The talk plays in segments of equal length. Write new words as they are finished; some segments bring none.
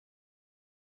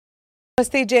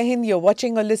Namaste, Jai Hind. You're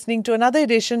watching or listening to another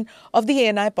edition of the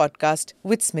ANI podcast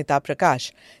with Smita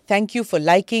Prakash. Thank you for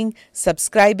liking,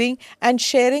 subscribing, and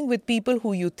sharing with people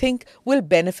who you think will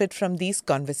benefit from these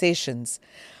conversations.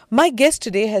 My guest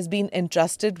today has been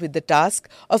entrusted with the task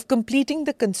of completing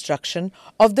the construction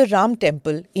of the Ram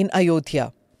Temple in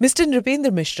Ayodhya. Mr. Nripendra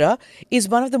Misra is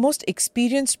one of the most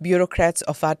experienced bureaucrats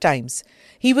of our times.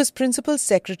 He was Principal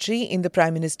Secretary in the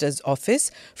Prime Minister's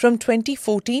office from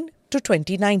 2014 to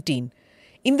 2019.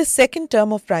 In the second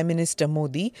term of Prime Minister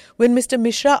Modi, when Mr.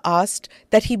 Misra asked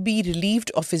that he be relieved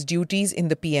of his duties in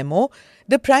the PMO,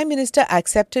 the Prime Minister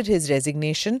accepted his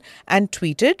resignation and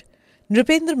tweeted,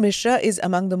 "Nripendra Misra is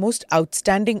among the most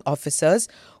outstanding officers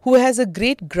who has a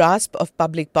great grasp of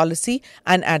public policy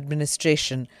and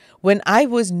administration. When I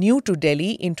was new to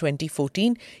Delhi in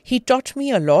 2014, he taught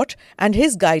me a lot and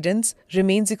his guidance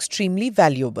remains extremely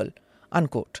valuable."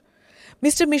 Unquote.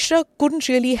 Mr. Misra couldn't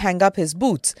really hang up his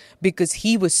boots because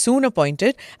he was soon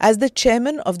appointed as the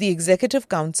chairman of the Executive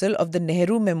Council of the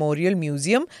Nehru Memorial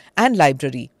Museum and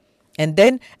Library, and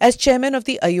then as chairman of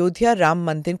the Ayodhya Ram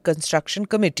Mandir Construction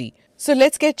Committee. So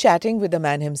let's get chatting with the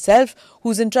man himself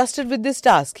who's entrusted with this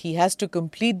task. He has to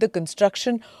complete the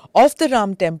construction of the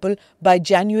Ram Temple by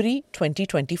January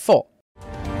 2024.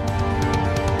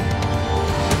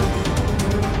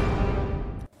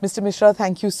 Mr. Misra,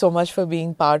 thank you so much for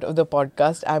being part of the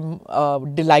podcast. I'm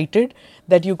delighted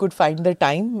that you could find the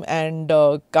time and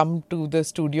come to the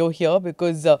studio here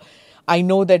because I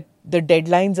know that the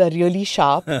deadlines are really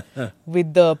sharp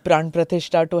with the Pran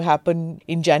Pratishtha to happen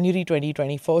in January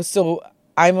 2024. So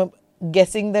I'm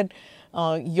guessing that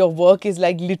your work is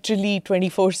like literally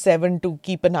 24/7 to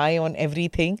keep an eye on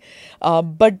everything.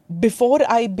 But before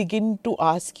I begin to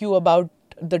ask you about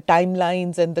the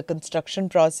timelines and the construction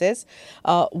process,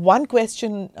 one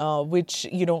question which,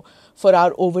 for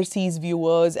our overseas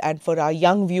viewers and for our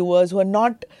young viewers who are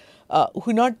not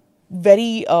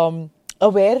very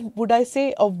aware, would I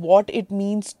say, of what it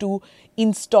means to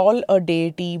install a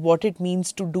deity, what it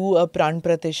means to do a Pran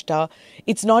Pratishtha.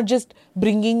 It's not just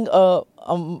bringing a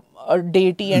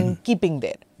deity and keeping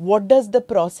there. What does the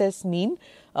process mean?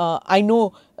 I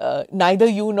know neither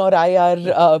you nor I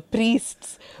are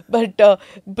priests, but a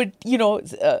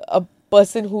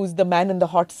person who's the man in the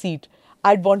hot seat,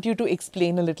 I'd want you to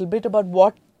explain a little bit about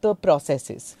what the process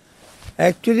is.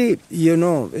 Actually,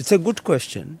 it's a good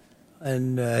question.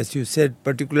 And as you said,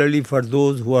 particularly for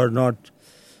those who are not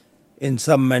in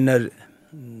some manner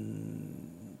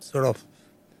sort of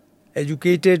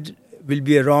educated will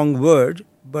be a wrong word,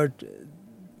 but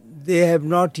they have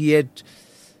not yet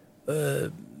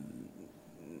have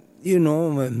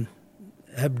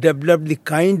developed the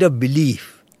kind of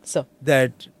belief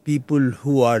that people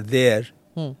who are there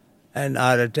and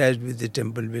are attached with the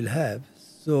temple will have.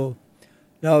 So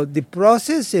now the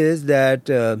process is that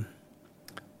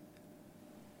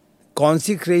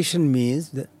consecration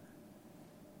means that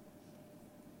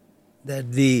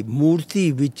the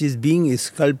murti which is being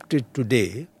sculpted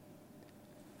today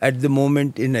at the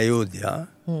moment in Ayodhya,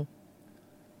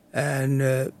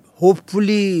 and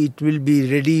hopefully it will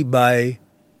be ready by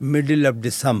middle of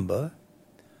December,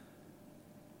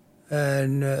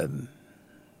 and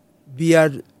we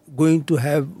are going to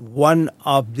have one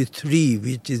of the three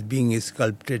which is being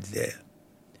sculpted there.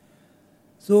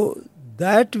 So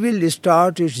that will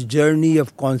start its journey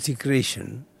of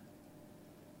consecration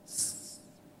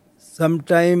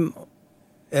sometime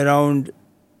around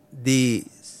the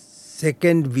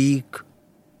second week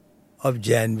of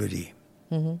January.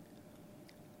 Mm-hmm.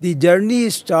 The journey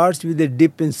starts with a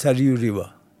dip in Saryu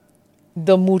River.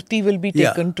 The murti will be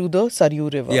taken to the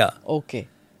Saryu River? Yeah. Okay.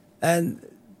 And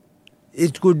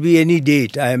it could be any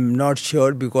date. I am not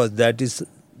sure because that is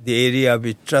the area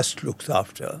which trust looks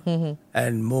after. Mm-hmm.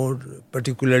 And more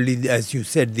particularly, as you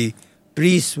said, the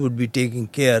priests would be taking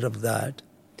care of that.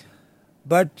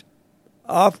 But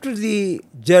after the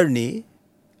journey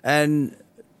and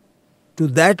to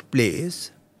that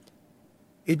place,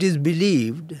 it is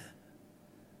believed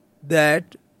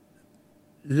that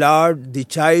Lord, the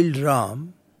child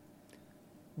Ram,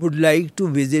 would like to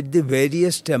visit the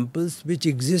various temples which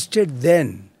existed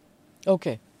then.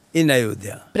 Okay. In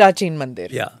Ayodhya. Prachin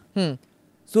Mandir. Yeah.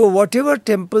 So whatever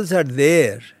temples are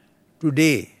there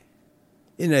today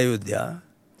in Ayodhya,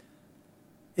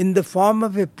 in the form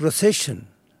of a procession,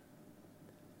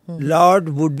 Lord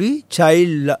would be,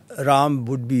 child Ram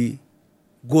would be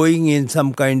going in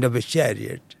some kind of a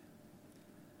chariot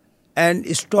and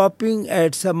stopping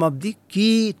at some of the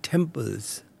key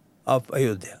temples of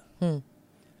Ayodhya.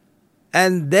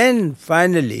 And then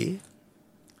finally,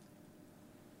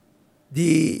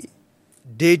 the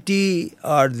deity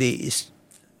or the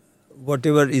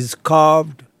whatever is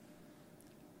carved,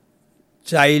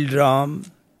 child Ram,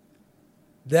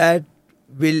 that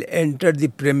will enter the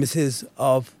premises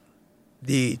of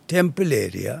the temple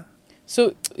area.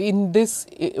 So in this,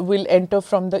 it will enter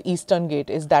from the eastern gate.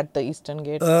 Is that the eastern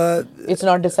gate? It's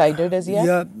not decided as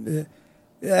yet?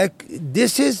 Yeah.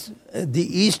 This is, the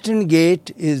eastern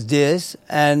gate is this,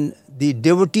 and the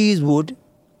devotees would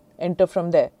Enter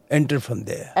from there. enter from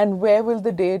there. And where will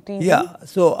the deity be? Yeah,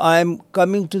 so I'm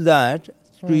coming to that,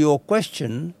 to your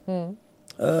question.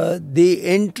 The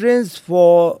entrance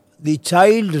for the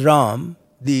child Ram,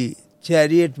 the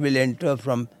chariot will enter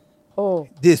from Oh,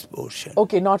 this portion.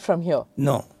 okay, not from here.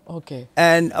 No. Okay.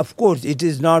 And of course, it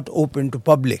is not open to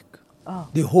public. Ah.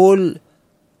 The whole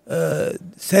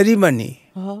ceremony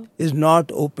is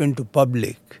not open to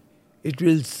public. It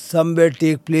will somewhere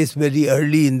take place very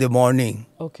early in the morning.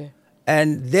 Okay.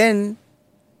 And then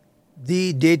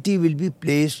the deity will be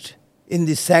placed in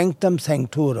the sanctum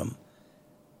sanctorum.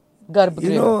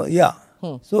 Garbhagriha. Yeah.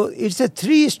 So it's a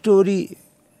 3-story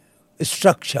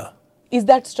structure. Is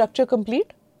that structure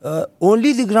complete?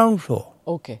 Only the ground floor.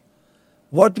 Okay.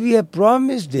 What we have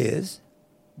promised is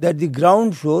that the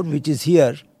ground floor, which is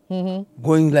here,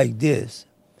 going like this,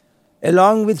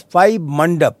 along with 5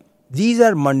 mandap. These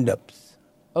are mandaps,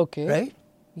 Okay. right?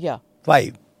 Yeah.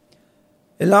 5.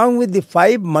 Along with the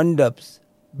 5 mandaps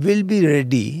will be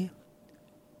ready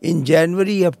in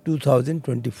January of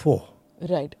 2024.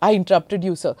 Right. I interrupted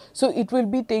you, sir. So it will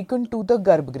be taken to the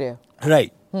Garbhagriha.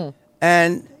 Right.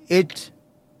 And it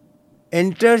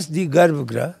enters the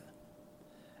Garbhagriha,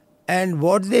 and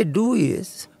what they do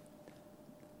is,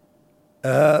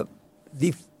 the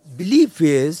belief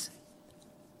is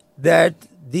that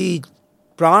the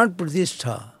Pran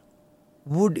Pratishtha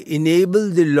would enable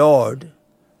the Lord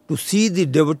to see the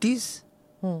devotees,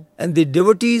 and the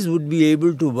devotees would be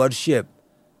able to worship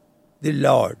the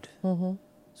Lord.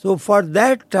 So for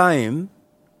that time,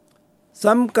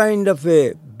 some kind of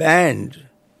a band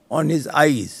on his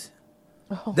eyes,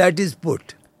 that is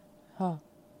put.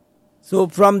 So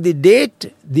from the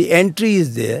date the entry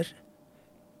is there,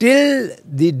 till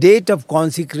the date of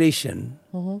consecration,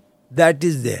 that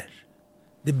is there,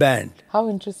 the band. How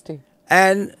interesting.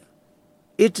 And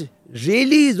it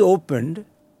really is opened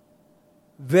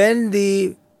when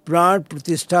the Pran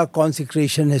Pratishtha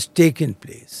consecration has taken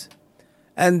place.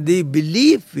 And the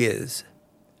belief is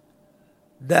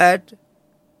that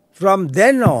from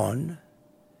then on,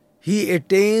 he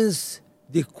attains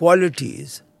the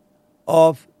qualities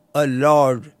of a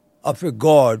Lord, of a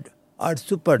God, or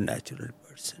supernatural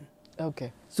person.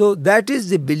 Okay. So that is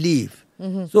the belief.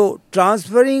 So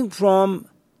transferring from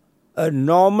a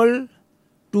normal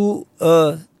to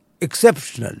a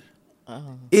exceptional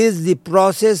is the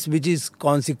process which is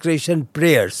consecration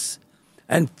prayers.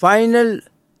 And final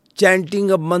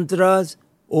chanting of mantras,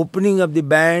 opening of the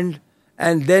band,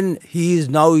 and then he is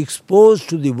now exposed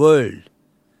to the world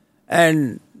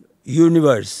and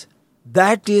universe.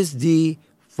 That is the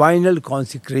final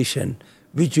consecration,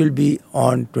 which will be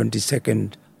on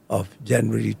 22nd of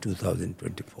January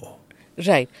 2024.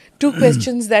 Right. 2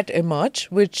 questions that emerge,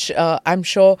 which I'm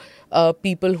sure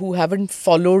people who haven't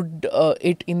followed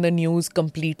it in the news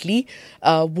completely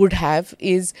would have,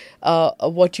 is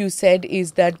what you said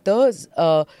is that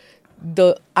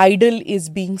the idol is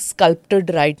being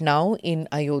sculpted right now in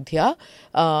Ayodhya,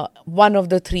 one of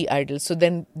the 3 idols. So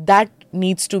then that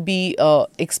needs to be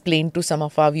explained to some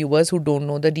of our viewers who don't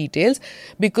know the details,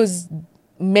 because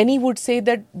many would say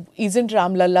that isn't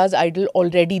Ram Lalla's idol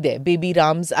already there, baby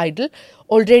Ram's idol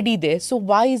already there, so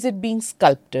why is it being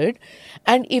sculpted?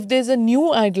 And if there's a new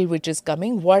idol which is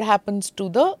coming, what happens to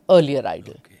the earlier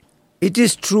idol? It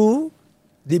is true,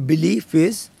 the belief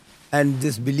is, and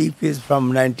this belief is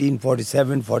from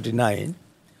 1947-49,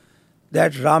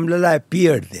 that Ram Lalla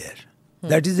appeared there.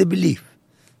 That is the belief.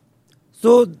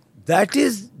 So that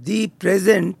is the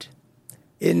present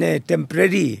in a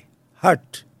temporary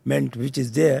hut meant which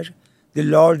is there, the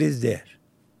Lord is there.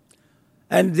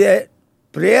 And the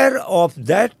prayer of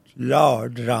that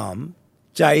Lord Ram,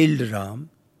 child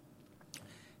Ram,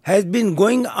 has been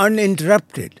going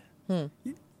uninterrupted.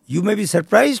 You may be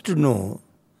surprised to know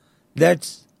that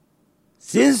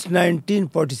since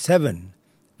 1947,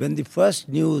 when the first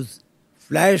news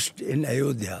flashed in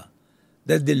Ayodhya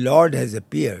that the Lord has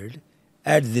appeared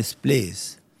at this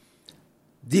place,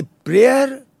 the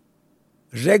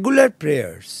regular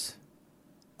prayers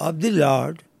of the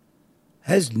Lord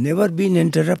has never been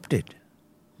interrupted.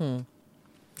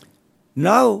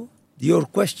 Now, your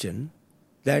question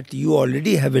that you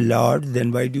already have a Lord,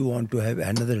 then why do you want to have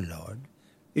another Lord?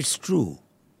 It's true.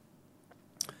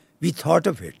 We thought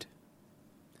of it.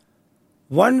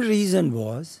 One reason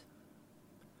was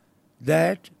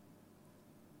that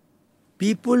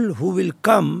people who will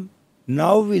come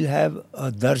now will have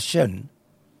a darshan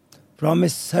from a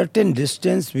certain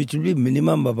distance, which will be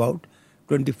minimum about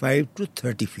 25 to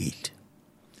 30 feet.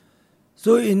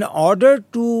 So in order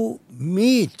to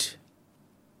meet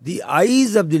the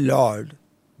eyes of the Lord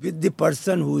with the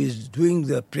person who is doing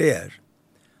the prayer,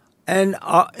 and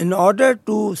in order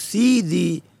to see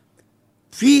the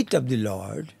feet of the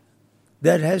Lord,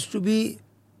 there has to be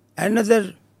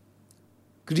another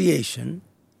creation,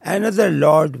 another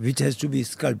Lord which has to be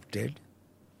sculpted.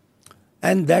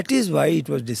 And that is why it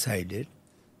was decided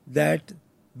that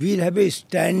we'll have a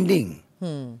standing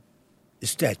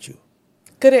statue.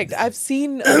 Correct. I've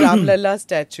seen a Ram Lalla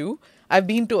statue. I've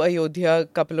been to Ayodhya a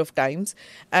couple of times,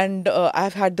 and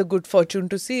I've had the good fortune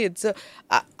to see it. So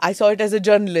I saw it as a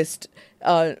journalist,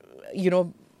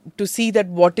 to see that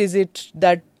what is it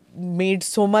that made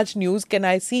so much news. Can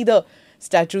I see the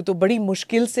statue? तो बड़ी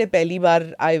मुश्किल से पहली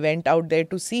बार I went out there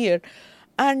to see it,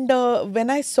 and when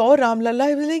I saw Ram Lalla,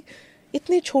 I was like,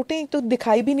 इतने छोटे एक तो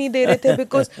दिखाई भी नहीं दे रहे थे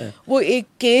because वो एक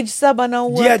केज सा बना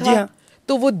हुआ था.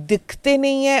 तो वो दिखते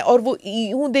नहीं है और वो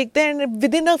यूं देखते हैं, and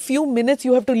within a few minutes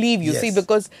you have to leave, you see,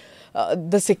 because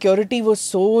the security was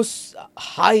so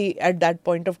high at that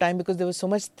point of time because there was so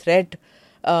much threat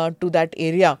to that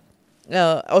area.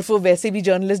 और वो वैसे भी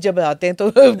journalist जब आते हैं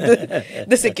तो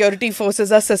the security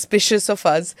forces are suspicious of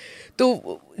us.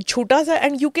 तो छोटा सा,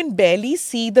 and you can barely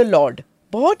see the Lord.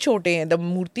 बहुत छोटे हैं, the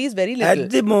Murthy is very little. At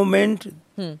the moment,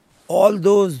 all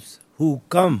those who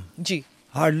come ji.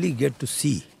 hardly get to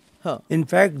see. Huh. In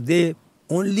fact, they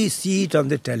only see it on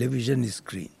the television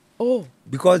screen. Oh.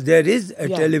 Because there is a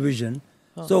television.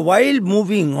 So while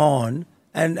moving on,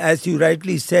 and as you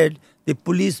rightly said, the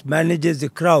police manages the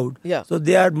crowd. Yeah. So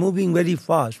they are moving very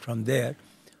fast from there.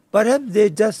 Perhaps they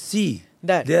just see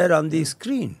that there on the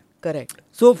screen. Correct.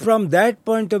 So from that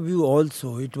point of view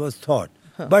also it was thought.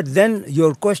 But then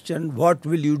your question, what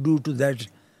will you do to that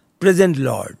present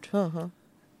Lord?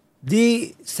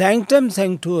 The Sanctum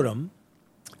Sanctorum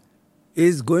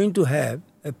is going to have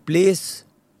a place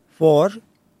for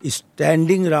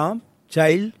standing Ram,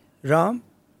 child Ram,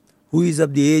 who is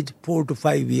of the age 4 to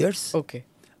 5 years. Okay.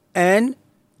 And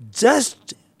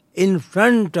just in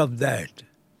front of that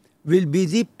will be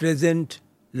the present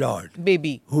Lord.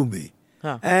 Baby. Who be.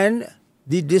 And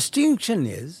the distinction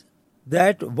is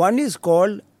that one is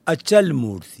called Achal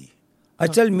Murti.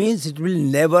 Achal means it will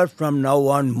never from now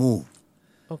on move.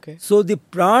 Okay. So the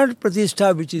Pran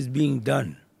Pratishtha which is being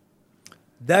done,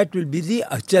 that will be the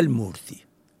Achal Murti.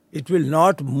 It will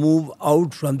not move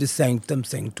out from the Sanctum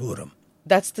Sanctorum.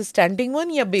 That's the standing one,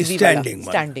 ya baby standing wala?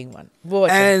 one. Standing one. वो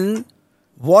अच्छा. And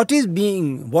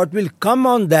what will come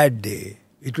on that day,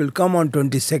 it will come on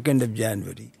 22nd of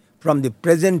January. From the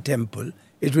present temple,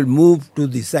 it will move to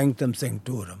the Sanctum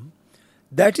Sanctorum.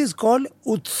 That is called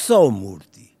Utsav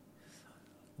Murti.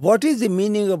 What is the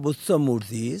meaning of Utsav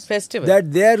Murti is festival.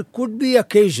 That there could be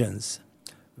occasions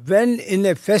when in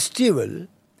a festival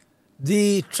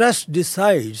the trust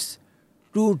decides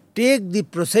to take the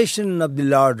procession of the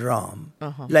Lord Ram,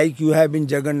 like you have in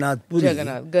Jagannath Puri.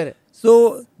 Jagannath, correct.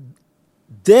 So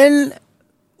then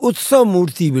Utsav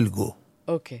Murti will go.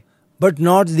 Okay. But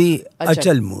not the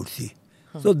Achal Murti.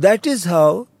 So that is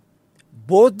how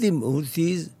both the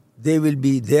Murtis, they will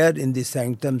be there in the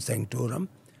Sanctum Sanctorum,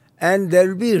 and there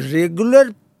will be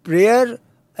regular prayer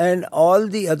and all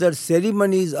the other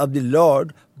ceremonies of the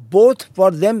Lord, both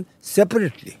for them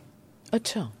separately.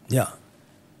 Acha. Yeah.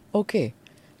 Okay.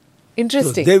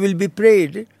 Interesting. So they will be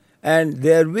prayed, and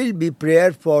there will be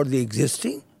prayer for the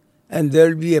existing, and there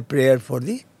will be a prayer for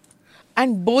the...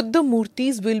 And both the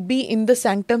murtis will be in the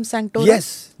Sanctum Sanctorum?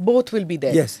 Yes. Both will be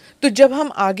there? Yes. तो जब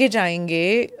हम आगे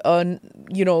जाएंगे,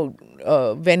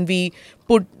 when we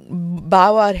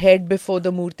bow our head before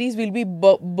the murtis, we'll be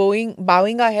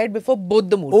bowing our head before both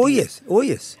the murtis. Oh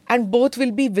yes. And both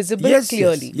will be visible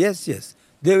clearly? Yes.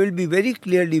 They will be very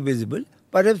clearly visible.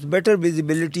 Perhaps better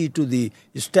visibility to the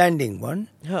standing one.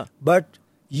 But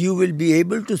you will be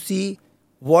able to see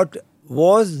what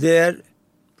was there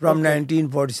from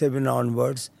 1947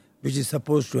 onwards, which is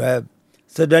supposed to have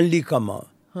suddenly come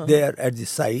there at the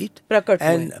site.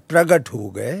 Pragat ho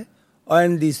gaye.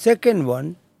 And the second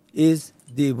one is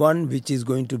the one which is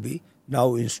going to be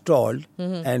now installed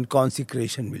and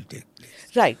consecration will take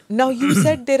place. Right. Now you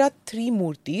said there are 3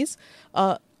 murtis.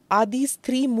 Are these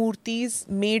 3 murtis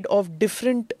made of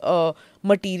different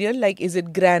material? Like, is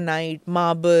it granite,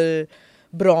 marble,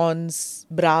 bronze,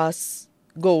 brass,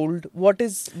 gold?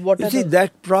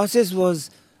 That process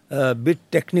was a bit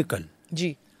technical.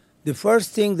 Ji. The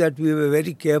first thing that we were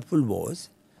very careful was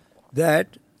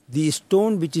that the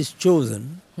stone which is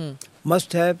chosen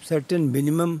must have certain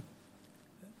minimum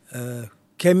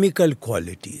chemical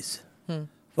qualities.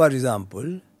 For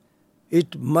example,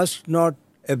 it must not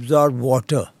absorb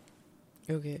water.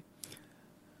 Okay.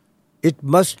 It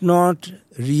must not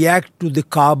react to the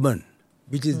carbon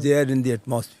which is there in the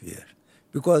atmosphere,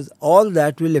 because all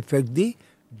that will affect the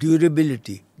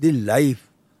durability, the life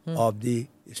of the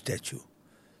statue.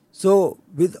 So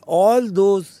with all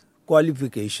those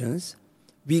qualifications,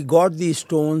 we got the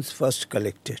stones first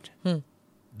collected.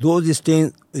 Those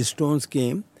stones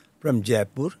came from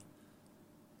Jaipur.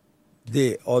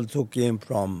 They also came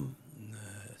from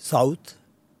south,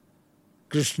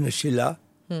 Krishna Shila,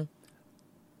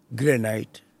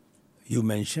 granite, you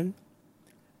mentioned.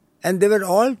 And they were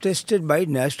all tested by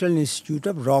National Institute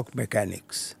of Rock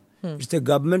Mechanics. It's a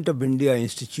Government of India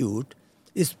institute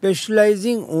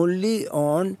specializing only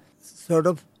on sort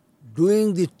of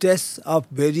doing the tests of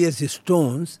various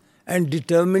stones and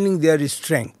determining their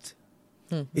strength.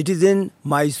 It is in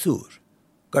Mysore,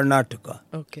 Karnataka.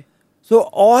 Okay. So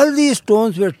all these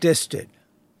stones were tested.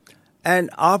 And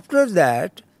after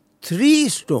that, 3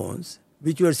 stones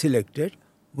which were selected,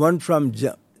 one from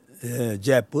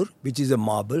Jaipur, which is a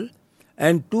marble,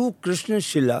 and 2 Krishna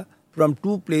Shila from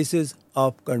 2 places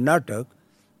of Karnataka,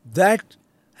 that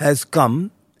has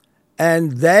come,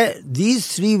 and these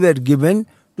 3 were given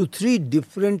to 3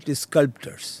 different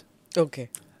sculptors. Okay.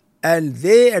 And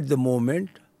they, at the moment,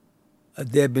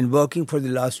 they have been working for the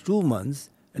last 2 months,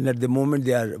 and at the moment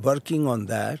they are working on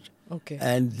that. Okay.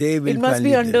 And they will It must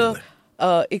be finally under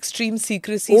deliver. extreme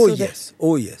secrecy. Oh so yes,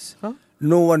 oh yes. Huh?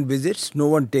 No one visits, no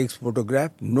one takes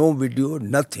photograph, no video,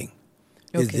 nothing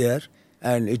is Okay. there,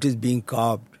 and it is being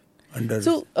carved under.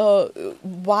 So,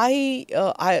 why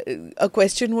a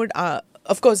question would,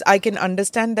 of course, I can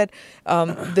understand that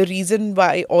the reason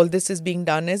why all this is being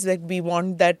done is that we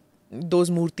want that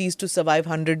those murtis to survive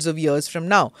hundreds of years from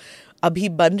now. अभी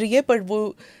बन रही है, पर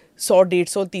वो 100,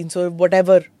 150, 300,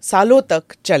 whatever सालों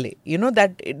तक चले. You know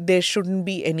that there shouldn't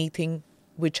be anything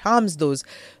which harms those.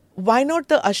 Why not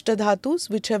the Ashtadhatus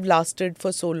which have lasted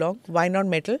for so long? Why not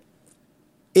metal?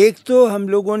 एक तो हम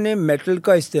लोगों ने मेटल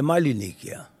का इस्तेमाल ही नहीं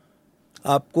किया.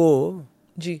 आपको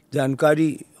जी. जानकारी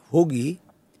होगी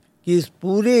कि इस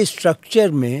पूरे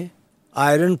स्ट्रक्चर में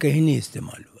आयरन कहीं नहीं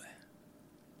इस्तेमाल हुआ है.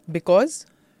 Because?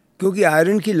 क्योंकि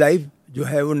आयरन की लाइफ जो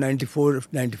है वो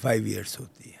 94-95 ईयर्स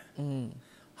होती है.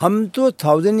 हम तो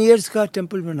 1000 ईयर्स का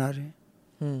टेम्पल बना रहे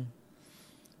हैं.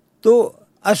 तो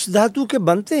अष्टधातु के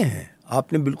बनते हैं.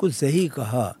 आपने बिल्कुल सही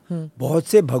कहा. बहुत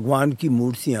से भगवान की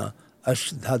मूर्तियां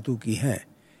अष्टधातु की हैं.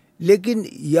 लेकिन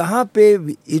यहाँ पे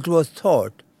it was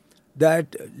thought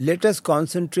that let us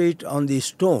concentrate on the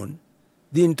stone.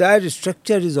 The entire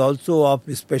structure is also of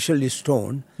special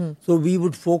stone. So we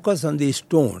would focus on the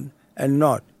stone and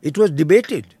not. It was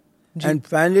debated. And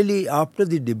finally, after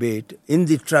the debate, in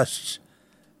the trust,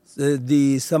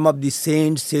 some of the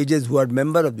saints, sages who are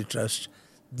member of the trust,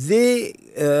 they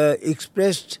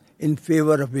expressed in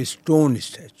favor of a stone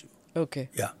statue. Okay.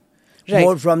 Yeah. Right.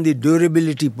 More from the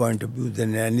durability point of view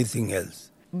than anything else.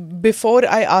 Before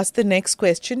I ask the next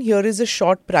question, here is a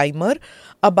short primer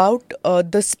about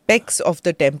the specs of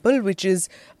the temple, which is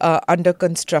under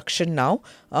construction now,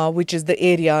 which is the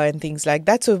area and things like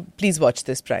that. So please watch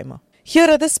this primer. Here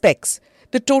are the specs.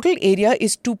 The total area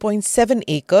is 2.7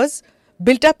 acres.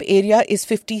 Built up area is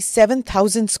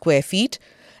 57,000 square feet.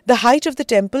 The height of the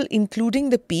temple, including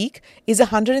the peak, is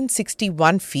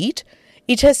 161 feet.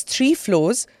 It has 3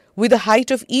 floors, with the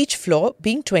height of each floor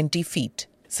being 20 feet.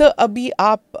 So, अभी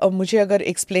आप मुझे अगर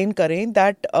explain करें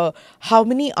that how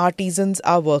many artisans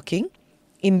are working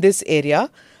in this area.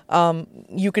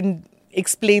 You can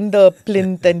explain the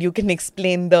plinth and you can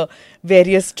explain the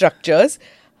various structures.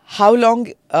 How long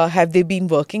have they been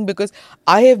working? Because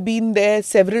I have been there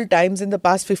several times in the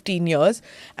past 15 years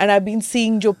and I've been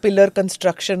seeing जो pillar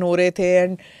construction हो रहे थे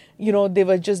and you know they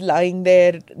were just lying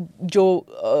there. जो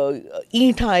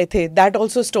ईंट आए थे, that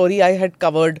also story I had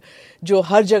covered. जो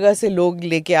हर जगह से लोग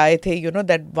लेके आए थे, you know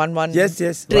that one yes,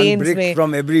 trains one brick में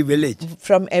from every village.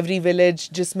 From every village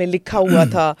जिसमें लिखा हुआ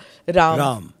था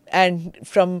Ram. And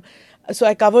from so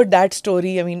I covered that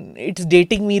story. I mean, it's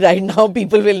dating me right now.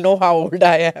 People will know how old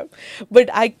I am. But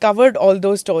I covered all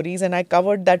those stories and I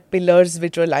covered that pillars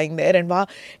which were lying there. And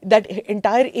that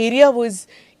entire area was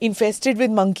infested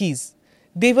with monkeys.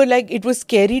 They were like, it was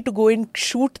scary to go and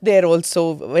shoot there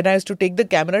also. When I used to take the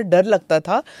camera, डर लगता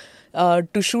था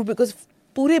to shoot because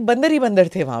पूरे बंदर ही बंदर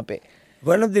थे वहाँ पे.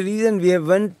 One of the reasons we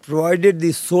haven't provided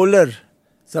the solar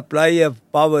supply of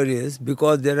power is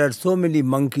because there are so many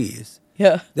monkeys.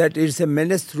 Yeah. That it's a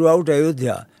menace throughout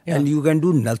Ayodhya and you can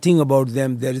do nothing about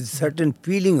them. There is a certain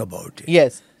feeling about it.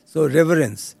 Yes. So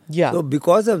reverence. Yeah. So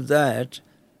because of that,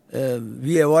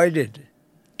 we avoided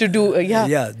To do,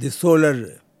 the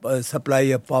solar supply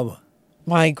of power.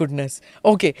 My goodness.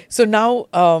 Okay. So now,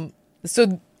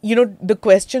 the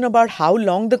question about how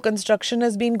long the construction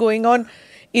has been going on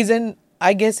is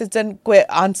I guess it's an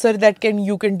answer that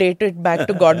you can date it back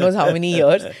to God knows how many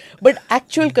years. But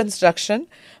actual construction,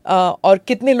 और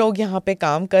कितने लोग यहाँ पे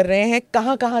काम कर रहे हैं,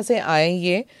 कहाँ से आए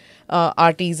ये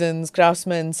artisans,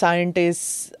 craftsmen,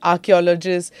 scientists,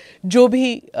 archaeologists, जो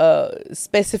भी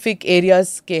specific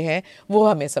areas के हैं, वो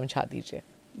हमें समझा दीजिए.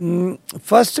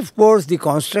 First, of course, the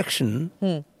construction.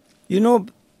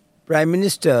 Prime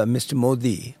Minister Mr.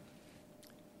 Modi,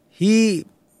 we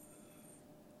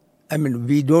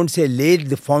don't say laid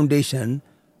the foundation,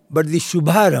 but the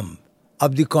Shubharam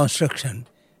of the construction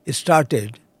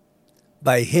started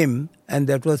by him, and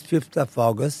that was 5th of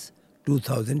August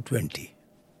 2020.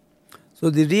 So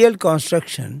the real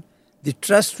construction, the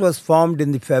trust was formed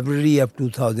in the February of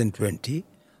 2020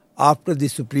 after the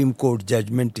Supreme Court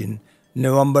judgment in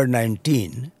November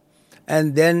 19,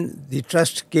 and then the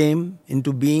trust came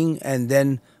into being, and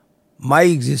then my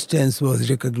existence was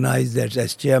recognized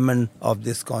as chairman of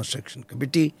this construction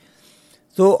committee.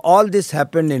 So all this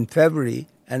happened in February,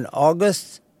 and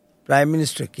August Prime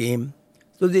Minister came,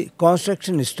 so the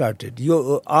construction started.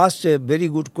 You asked a very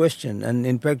good question, and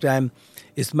in fact I am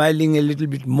smiling a little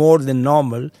bit more than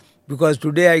normal, because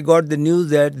today I got the news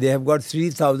that they have got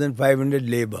 3,500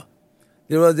 labor.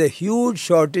 There was a huge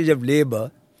shortage of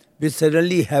labor which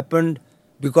suddenly happened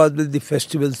because of the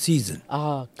festival season.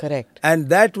 Correct. And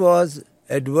that was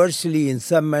adversely, in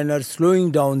some manner,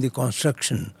 slowing down the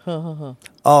construction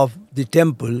of the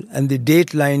temple, and the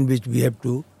date line which we have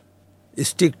to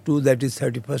stick to, that is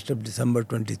 31st of December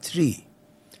 23.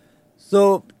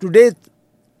 So today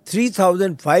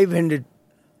 3,500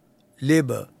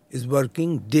 labor is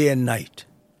working day and night.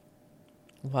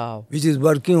 Wow. Which is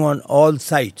working on all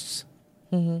sites.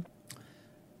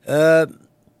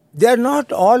 They are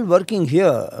not all working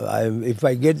here. If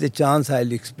I get the chance,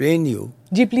 I'll explain you.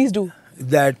 Ji, please do.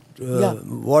 That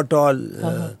what all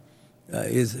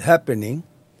is happening.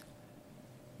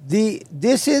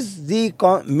 This is the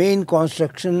main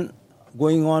construction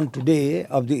going on today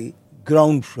of the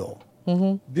ground floor,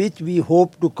 which we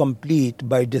hope to complete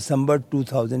by December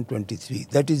 2023.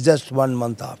 That is just 1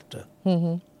 month after.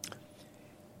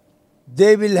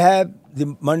 They will have the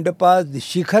mandapas. The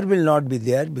shikhar will not be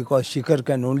there, because shikhar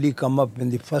can only come up when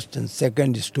the first and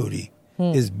second story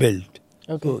is built.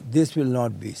 Okay. So this will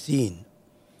not be seen.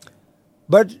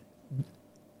 But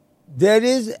there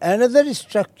is another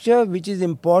structure which is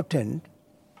important,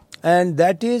 and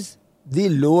that is the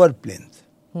lower plinth.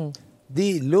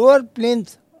 The lower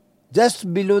plinth,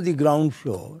 just below the ground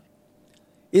floor,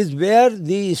 is where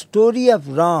the story of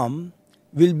Ram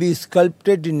will be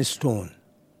sculpted in stone.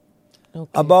 Okay.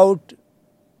 About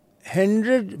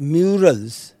 100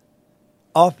 murals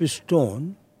of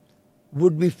stone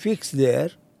would be fixed there,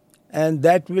 and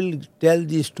that will tell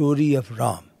the story of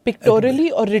Ram.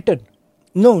 Pictorially or written?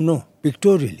 No,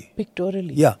 pictorially.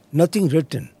 Pictorially. Yeah, nothing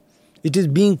written. It is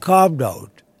being carved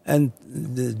out, and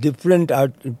the different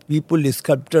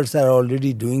sculptors are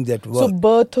already doing that work. So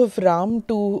birth of Ram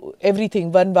to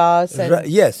everything, Vanvas and...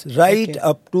 Yes, right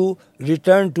up to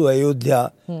return to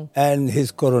Ayodhya and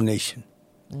his coronation.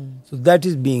 So that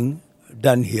is being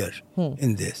done here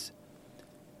in this.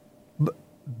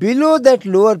 Below that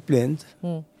lower plinth,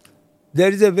 there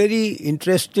is a very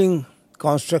interesting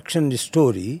construction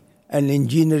story and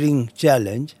engineering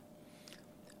challenge.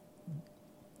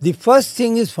 The first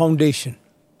thing is foundation.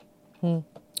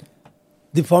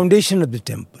 The foundation of the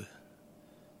temple.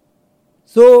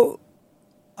 So,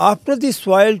 after the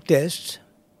soil test,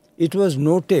 it was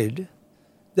noted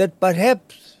that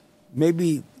perhaps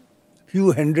maybe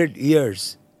few hundred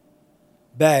years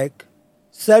back,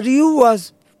 Saryu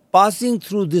was passing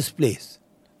through this place,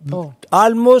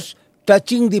 almost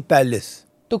touching the palace.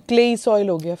 तो clay soil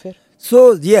हो गया फिर?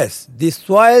 So yes, the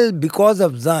soil, because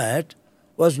of that,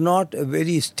 was not a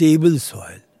very stable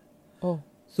soil.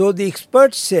 So the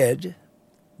experts said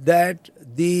that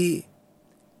the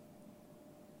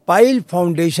pile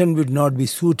foundation would not be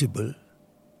suitable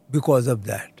because of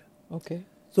that. Okay.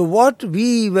 So what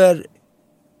we were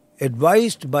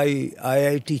advised by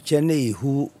IIT Chennai,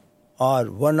 who are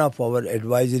one of our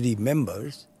advisory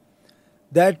members,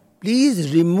 that please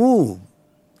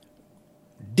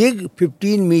dig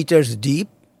 15 meters deep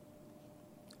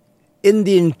in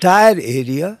the entire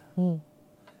area,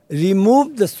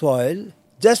 remove the soil,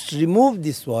 just remove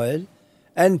the soil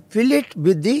and fill it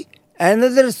with the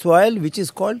another soil which is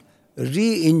called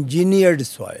re-engineered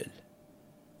soil.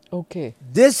 Okay.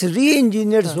 This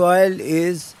re-engineered soil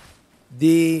is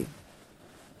the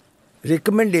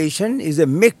recommendation is a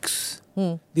mix,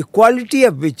 the quality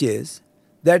of which is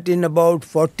that in about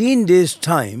 14 days'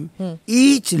 time,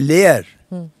 each layer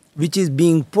which is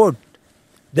being put,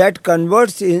 that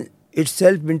converts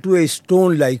itself into a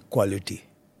stone-like quality.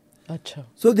 Acha.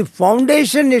 So the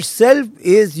foundation itself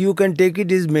is, you can take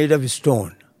it, is made of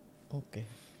stone. Okay.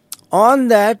 On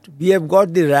that, we have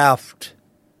got the raft,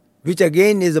 which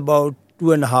again is about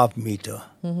 2.5 meter.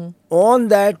 On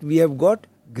that, we have got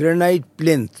granite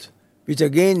plinth, which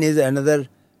again is another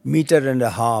 1.5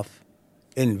 meters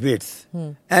in width.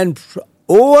 And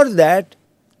over that,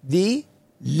 the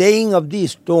laying of the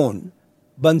stone,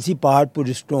 Bansi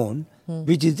Paharpur stone,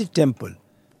 which is the temple.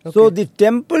 Okay. So the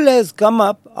temple has come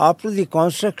up after the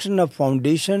construction of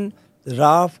foundation,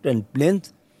 raft and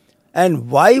plinth. And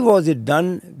why was it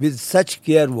done with such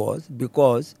care was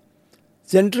because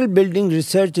Central Building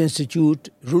Research Institute,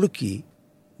 Roorkee,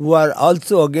 who are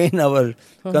also again our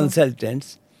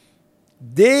consultants,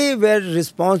 they were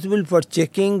responsible for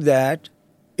checking that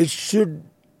it should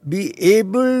be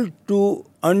able to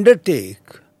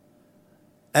undertake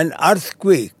an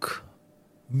earthquake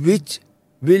which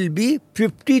will be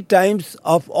 50 times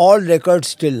of all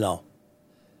records till now.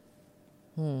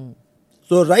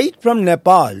 So right from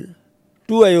Nepal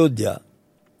to Ayodhya,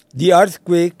 the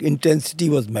earthquake intensity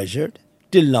was measured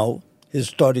till now,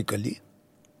 historically.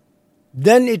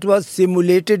 Then it was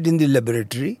simulated in the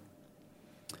laboratory,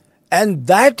 and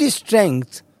that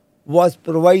strength was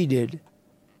provided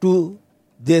to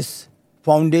this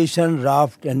foundation,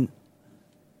 raft, and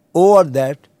over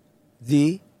that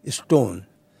the stone.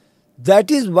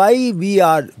 That is why we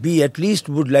at least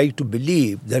would like to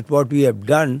believe that what we have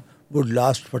done would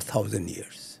last for 1,000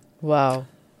 years. Wow.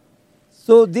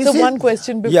 So this So is one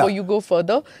question before you go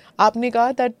further. आपने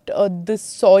कहा that this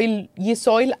soil, ये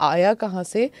soil आया कहाँ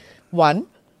से? One,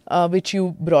 which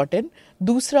you brought in.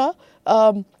 दूसरा,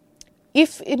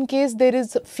 if in case there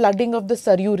is flooding of the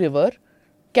Saryu River,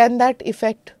 can that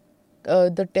affect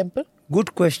the temple?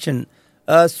 Good question.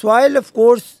 Soil, of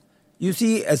course, you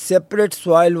see, a separate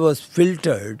soil was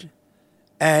filtered,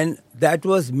 and that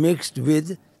was mixed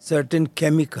with certain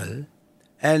chemical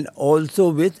and also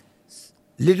with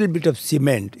little bit of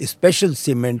cement, a special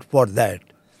cement for that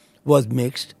was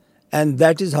mixed, and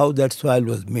that is how that soil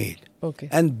was made. Okay.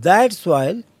 And that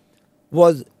soil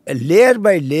was layer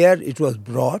by layer, it was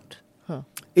brought.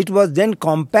 It was then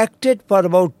compacted for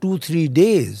about 2-3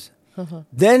 days.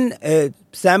 Then a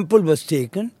sample was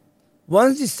taken.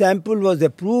 Once the sample was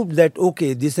approved that,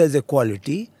 okay, this has a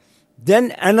quality,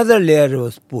 then another layer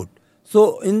was put.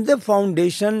 So in the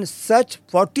foundation, such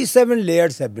 47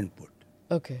 layers have been put.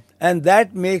 Okay. And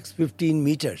that makes 15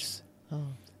 meters.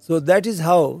 So that is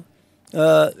how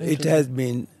it has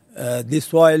been, the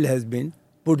soil has been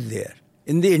put there.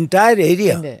 In the entire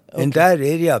area, entire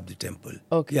area of the temple.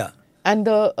 Okay. Yeah. And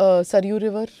the Saryu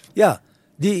River? Yeah.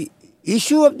 The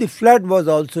issue of the flood was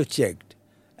also checked.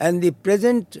 And the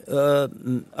present,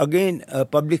 again,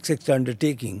 public sector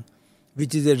undertaking,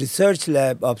 which is a research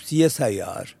lab of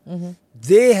CSIR,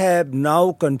 they have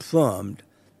now confirmed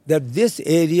that this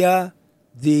area,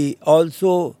 the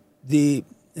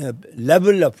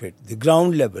level of it, the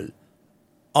ground level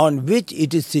on which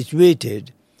it is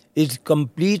situated, is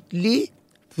completely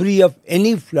free of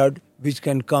any flood which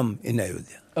can come in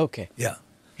Ayodhya. Okay. Yeah.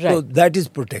 Right. So that is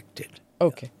protected.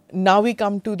 Okay. Now we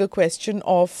come to the question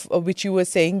of which you were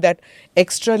saying that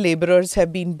extra laborers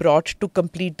have been brought to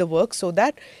complete the work so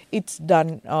that it's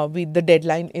done, the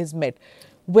deadline is met.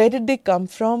 Where did they come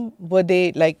from? Were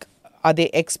they are they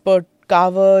expert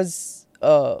carvers?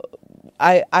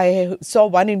 I saw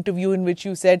one interview in which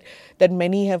you said that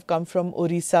many have come from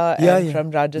Orissa and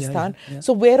from Rajasthan. Yeah.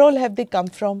 So where all have they come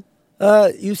from?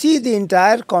 You see, the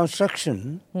entire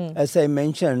construction, as I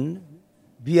mentioned,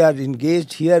 we are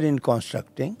engaged here in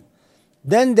constructing.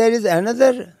 Then there is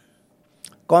another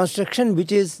construction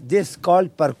which is this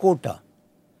called Parkota.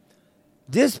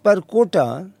 This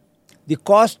Parkota, the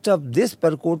cost of this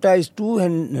Parkota is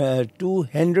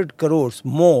 200 crores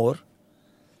more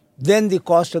than the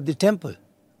cost of the temple.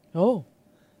 Oh.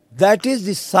 That is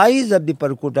the size of the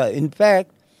Parkota. In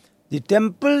fact, the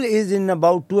temple is in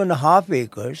about 2.5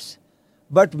 acres.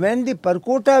 But when the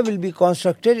Parkota will be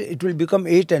constructed, it will become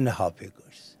 8.5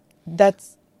 acres.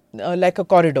 That's like a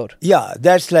corridor. Yeah,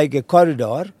 that's like a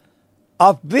corridor,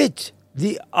 of which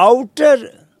the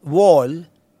outer wall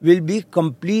will be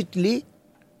completely,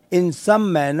 in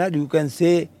some manner, you can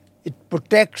say, it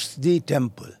protects the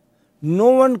temple.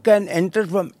 No one can enter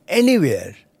from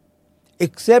anywhere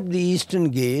except the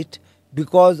eastern gate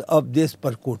because of this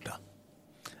Parkota.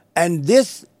 And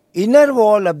this inner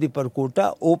wall of the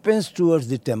Parkota opens towards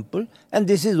the temple, and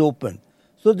this is open.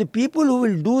 So the people who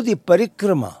will do the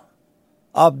parikrama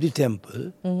of the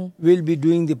temple will be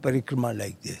doing the parikrama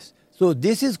like this. So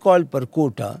this is called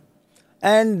Parkota.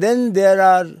 And then there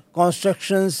are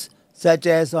constructions such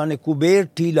as on a Kuber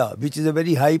Tila, which is a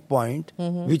very high point,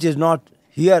 which is not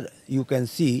here you can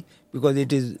see because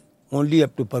it is only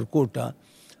up to Parkota.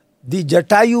 The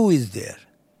Jatayu is there.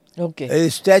 Okay. A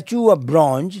statue of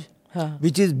bronze,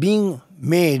 which is being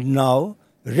made now,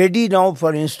 ready now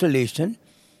for installation.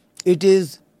 It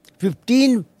is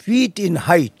 15 feet in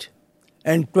height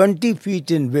and 20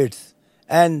 feet in width.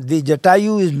 And the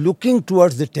Jatayu is looking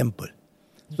towards the temple.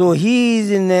 So he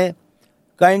is in a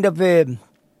kind of a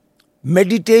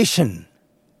meditation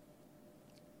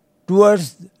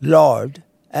towards Lord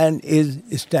and is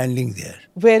standing there.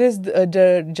 Where is the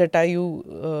Jatayu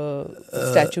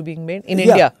statue being made? In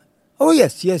India? Oh,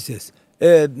 yes.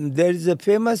 There is a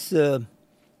famous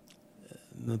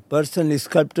person, a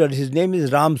sculptor, his name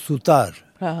is Ram Sutar.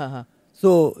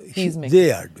 So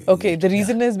they are doing Okay, it. the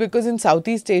reason is because in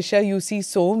Southeast Asia you see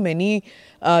so many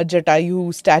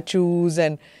Jatayu statues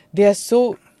and they're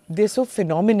so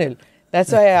phenomenal.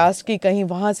 That's why I asked ki kahin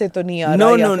wahan se to nahi aa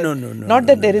raha. No. Not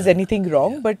that there is anything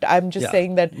wrong, but I'm just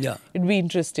saying that it'd be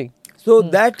interesting. So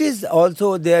that is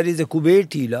also, there is a Kuber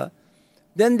Tila.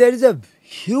 Then there is a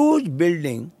huge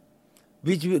building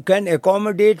which can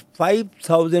accommodate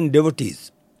 5,000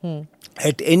 devotees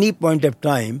at any point of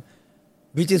time,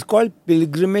 which is called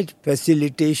Pilgrimage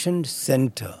Facilitation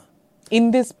Center.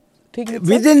 In this thing itself?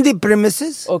 Within the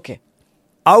premises. Okay.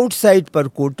 Outside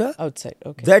Parkota. Outside,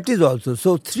 okay. That is also.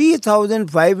 So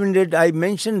 3,500, I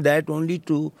mentioned that only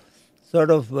to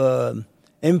sort of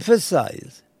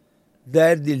emphasize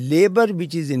that the labor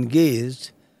which is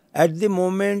engaged, at the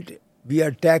moment we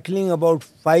are tackling about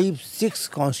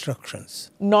 5-6 constructions.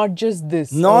 Not just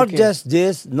this. Not just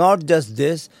this,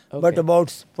 but about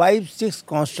 5-6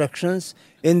 constructions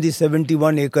in the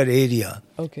 71-acre area,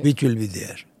 which will be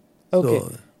there. Okay.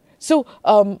 So,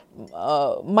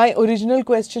 my original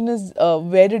question is,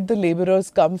 where did the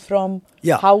laborers come from?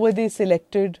 How were they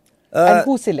selected? And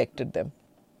who selected them?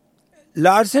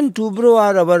 Larsen Toubro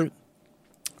are our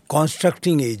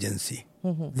constructing agency.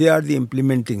 They are the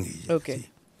implementing agency. Okay.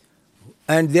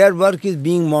 And their work is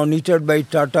being monitored by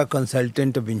Tata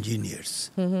Consultant of Engineers.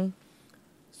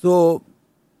 So,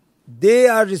 they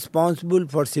are responsible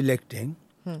for selecting.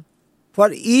 For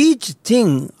each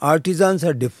thing, artisans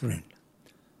are different.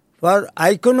 For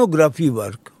iconography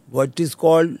work, what is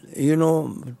called,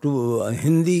 to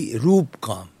Hindi, Roop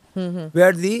Kam,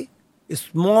 where the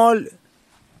small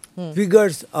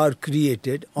figures are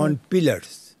created on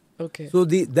pillars. Okay. So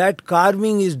that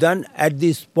carving is done at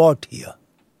the spot here.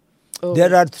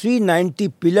 There are 390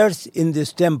 pillars in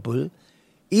this temple.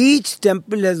 Each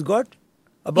temple has got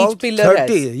about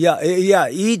 30.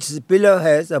 Each pillar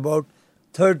has about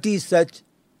 30 such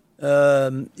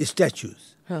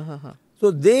statues. So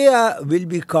they will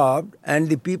be carved, and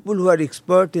the people who are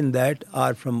expert in that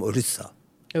are from Orissa.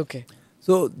 Okay.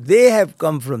 So they have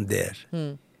come from there.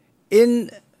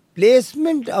 In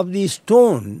placement of the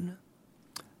stone,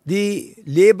 the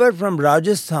labor from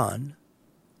Rajasthan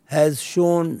has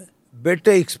shown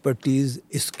better expertise,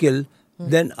 skill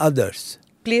than others.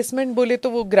 Placement bole to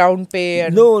wo ground pe?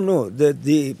 No.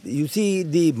 You see,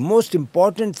 the most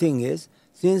important thing is,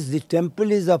 since the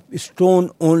temple is of stone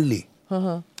only,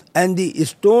 and the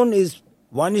stone is,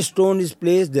 one stone is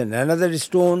placed, then another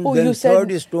stone, then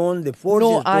third stone, the fourth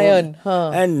stone. No iron.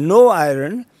 And no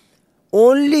iron.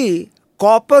 Only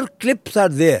copper clips are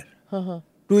there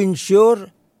to ensure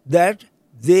that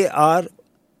they are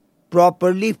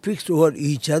properly fixed over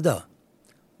each other.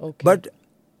 Okay. But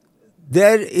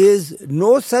there is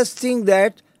no such thing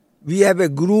that we have a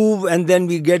groove and then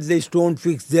we get the stone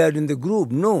fixed there in the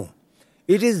groove. No.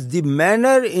 It is the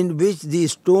manner in which the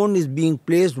stone is being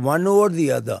placed one over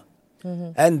the other.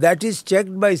 And that is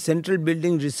checked by Central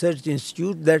Building Research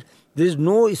Institute, that there is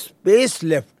no space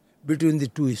left between the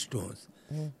two stones.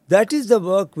 That is the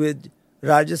work with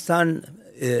Rajasthan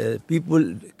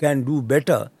people can do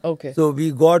better. Okay. So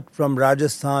we got from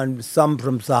Rajasthan, some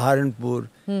from Saharanpur,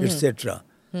 etc.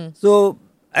 So,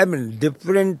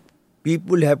 different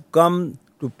people have come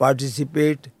to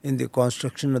participate in the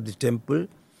construction of the temple.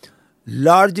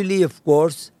 Largely, of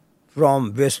course,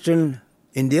 from Western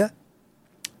India,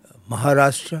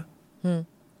 Maharashtra,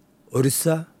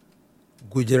 Orissa,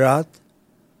 Gujarat,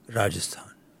 Rajasthan.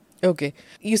 Okay.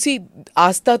 You see,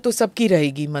 आस्था तो सबकी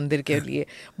रहेगी मंदिर के लिए.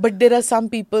 But there are some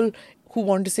people who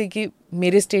want to say कि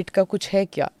मेरे state का कुछ है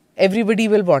क्या? Everybody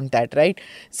will want that, right?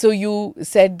 So you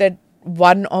said that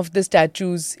one of the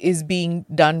statues is being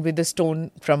done with a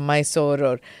stone from Mysore,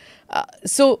 or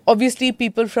so obviously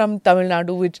people from Tamil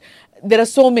Nadu, which there are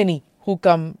so many who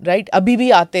come, right? अभी भी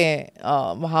आते हैं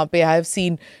वहाँ पे. I have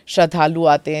seen श्रद्धालु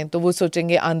आते हैं, तो वो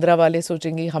सोचेंगे, आंध्रा वाले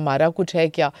सोचेंगे हमारा कुछ है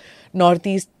क्या, नॉर्थ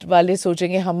ईस्ट वाले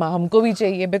सोचेंगे हमको भी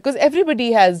चाहिए, because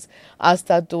everybody has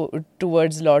Aastha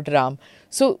towards Lord Ram.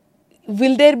 So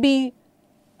will there be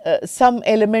some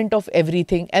element of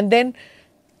everything? And then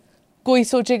कोई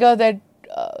सोचेगा that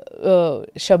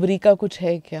शबरी का कुछ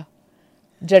है क्या,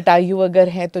 जटायु अगर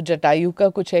है तो जटायु का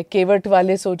कुछ है, केवट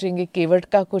वाले सोचेंगे केवट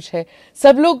का कुछ है.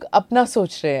 सब लोग अपना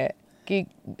सोच रहे हैं कि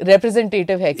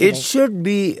representative है कि नहीं. It should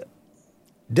be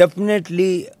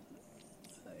definitely,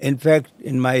 in fact,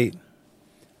 in my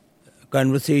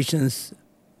conversations,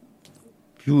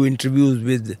 few interviews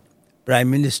with Prime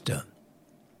Minister,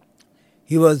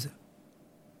 he was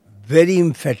very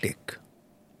emphatic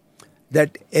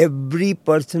that every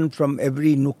person from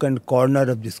every nook and corner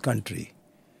of this country,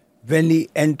 when he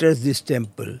enters this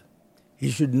temple, he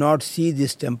should not see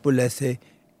this temple as a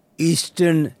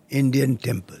Eastern Indian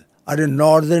temple or a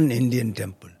Northern Indian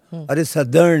temple or a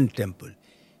Southern temple.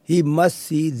 He must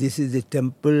see this is a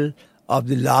temple of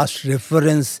the last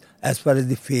reference as far as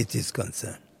the faith is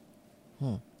concerned.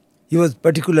 He was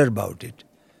particular about it.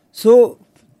 So,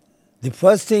 the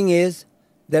first thing is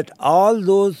that all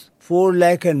those 4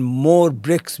 lakh and more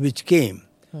bricks which came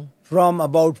from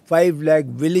about 5 lakh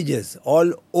villages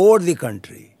all over the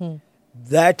country,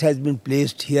 that has been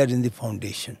placed here in the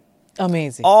foundation.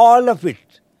 Amazing. All of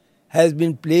it has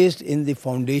been placed in the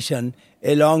foundation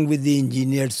along with the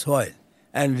engineered soil.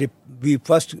 And we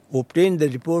first obtained the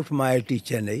report from IIT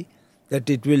Chennai that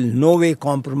it will no way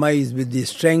compromise with the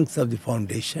strength of the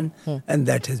foundation, and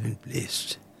that has been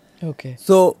placed. Okay.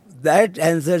 So that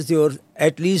answers your,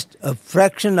 at least a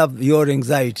fraction of your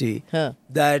anxiety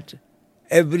that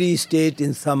every state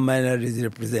in some manner is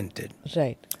represented.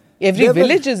 Right. Every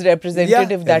village is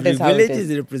represented, if that is how it is. Every village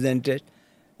is represented.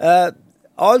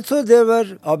 Also, there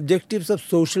were objectives of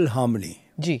social harmony.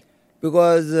 Ji.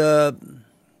 Because,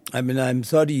 I'm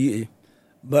sorry,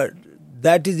 but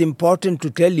that is important to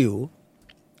tell you.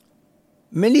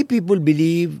 Many people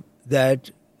believe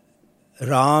that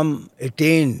Ram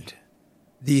attained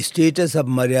the status of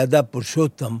Maryada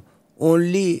Purushottam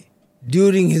only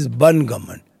during his Ban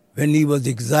Gaman, when he was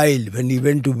exiled, when he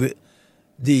went to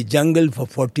the jungle for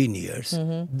 14 years.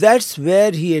 That's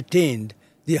where he attained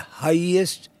the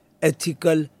highest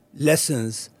ethical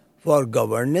lessons for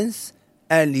governance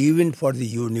and even for the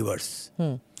universe.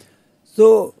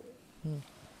 So,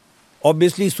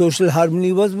 obviously social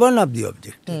harmony was one of the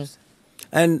objectives.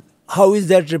 And how is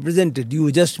that represented?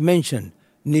 You just mentioned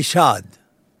Nishad.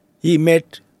 He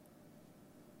met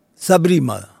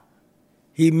Sabrima.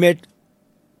 He met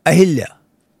Ahilya.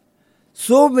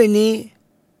 So many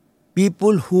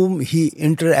people whom he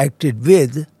interacted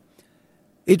with,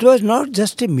 it was not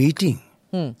just a meeting.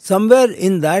 Somewhere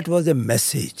in that was a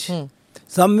message.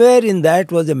 Somewhere in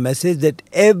that was a message that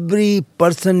every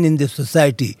person in the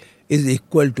society is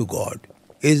equal to God,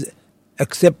 is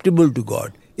acceptable to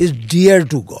God, is dear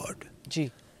to God.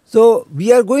 Ji. So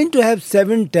we are going to have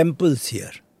 7 temples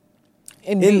here.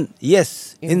 In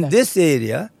this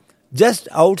area, just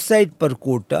outside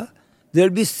Parkota, there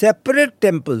will be separate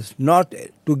temples, not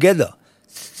together.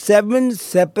 7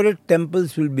 separate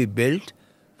temples will be built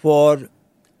for,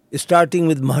 starting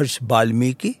with Maharshi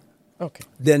Valmiki,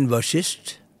 then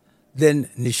Vashisht, then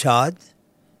Nishad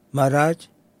Maharaj,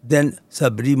 then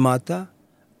Sabri Mata,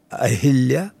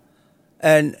 Ahilya,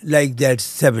 and like that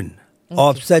 7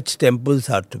 of such temples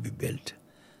are to be built.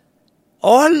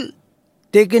 All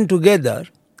taken together,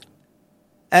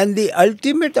 and the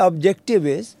ultimate objective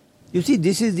is, you see,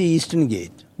 this is the Eastern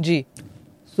Gate. Ji.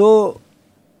 So,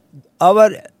 our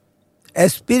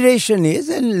aspiration is,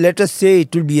 and let us say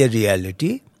it will be a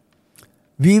reality,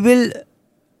 we will,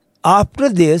 after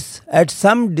this, at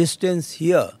some distance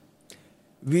here,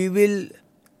 we will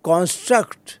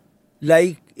construct,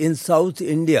 like in South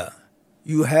India,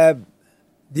 you have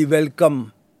the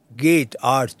welcome gate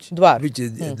arch, Dwar. which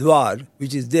is Dwar,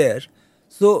 which is there.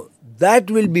 So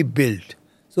that will be built,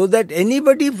 so that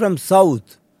anybody from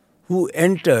South who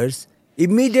enters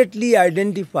immediately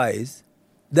identifies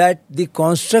that the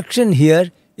construction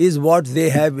here is what they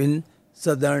have in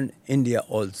southern India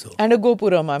also. And a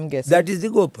Gopuram, I'm guessing. That is the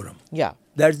Gopuram. Yeah.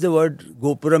 That's the word,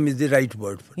 Gopuram is the right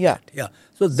word for Yeah. that. Yeah.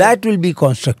 So that will be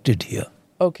constructed here.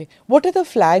 Okay. What are the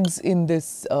flags in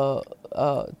this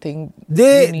thing?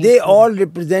 They all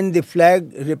represent, the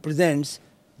flag represents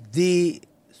the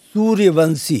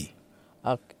Suryavanshi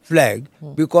flag,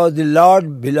 because the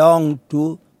Lord belonged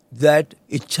to that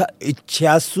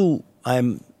Ichyasu, I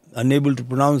am unable to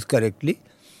pronounce correctly,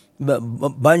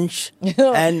 bunch,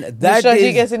 and that Mishra ji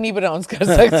is kaise nahi pronounce kar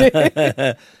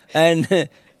sakte. and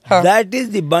that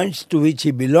is the bunch to which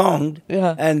he belonged,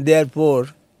 Yeah. and therefore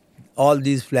all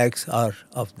these flags are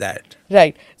of that.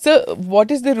 Right. So, what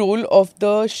is the role of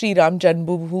the Sri Ram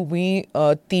Janmabhoomi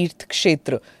Tirth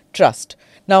Kshetra Trust?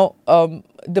 Now,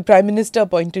 the Prime Minister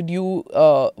appointed you,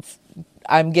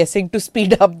 I'm guessing, to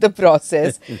speed up the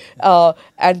process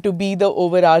and to be the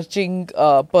overarching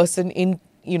person in,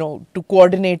 to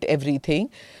coordinate everything.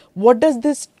 What does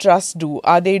this trust do?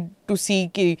 Are they to see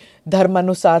कि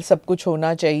धर्मानुसार सब कुछ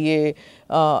होना चाहिए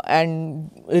and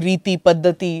रीति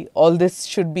पद्धति, all this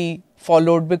should be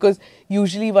followed, because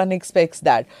usually one expects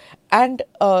that. And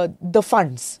the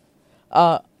funds,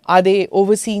 are they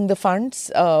overseeing the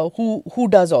funds? Who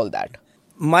does all that?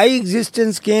 My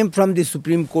existence came from the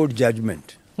Supreme Court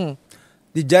judgment.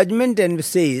 The judgment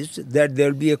says that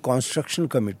there will be a construction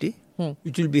committee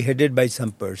which will be headed by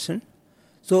some person.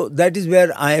 So that is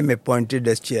where I am appointed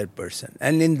as chairperson.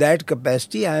 And in that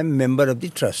capacity, I am member of the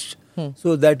trust.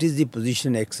 So that is the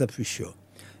position ex officio.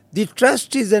 The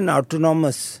trust is an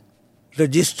autonomous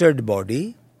registered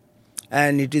body,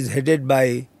 and it is headed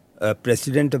by a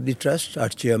president of the trust, or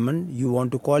chairman, you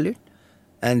want to call it.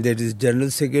 And there is general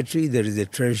secretary, there is a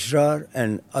treasurer,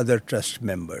 and other trust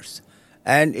members.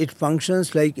 And it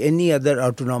functions like any other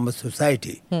autonomous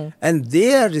society. And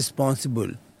they are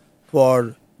responsible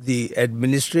for the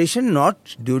administration,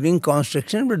 not during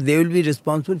construction, but they will be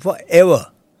responsible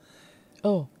forever.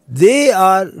 Oh. They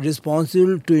are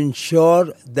responsible to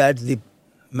ensure that the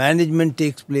management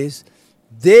takes place.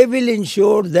 They will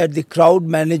ensure that the crowd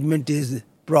management is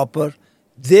proper.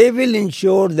 They will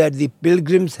ensure that the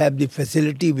pilgrims have the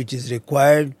facility which is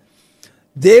required.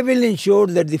 They will ensure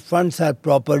that the funds are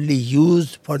properly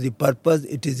used for the purpose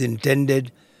it is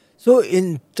intended. So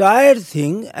entire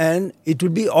thing, and it will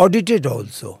be audited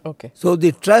also. Okay. So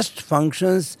the trust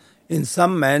functions in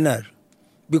some manner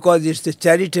because it's a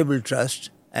charitable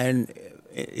trust, and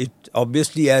it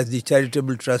obviously, as the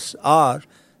charitable trusts are,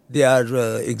 they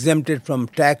are exempted from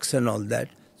tax and all that.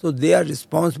 So they are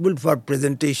responsible for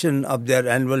presentation of their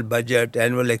annual budget,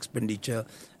 annual expenditure,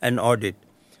 and audit.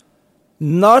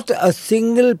 Not a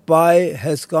single pie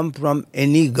has come from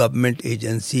any government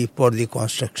agency for the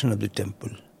construction of the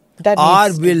temple. That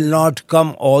Or will not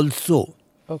come also.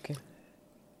 Okay.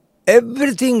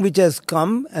 Everything which has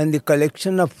come and the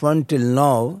collection of fund till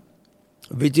now,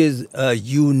 which is a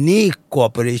unique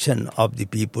cooperation of the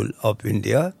people of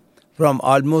India, from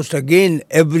almost again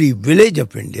every village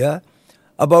of India,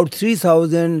 about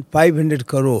 3,500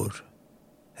 crore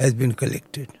has been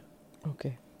collected.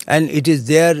 Okay. And it is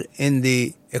there in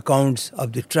the accounts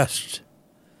of the trust.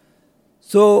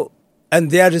 So,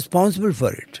 and they are responsible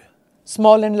for it.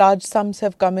 Small and large sums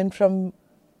have come in from...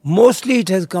 Mostly it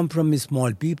has come from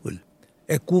small people.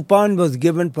 A coupon was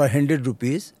given for 100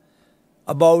 rupees.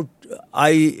 About,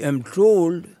 I am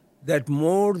told that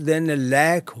more than 1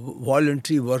 lakh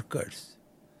voluntary workers,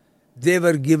 they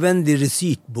were given the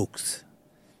receipt books.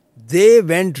 They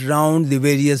went round the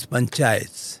various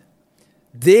panchayats.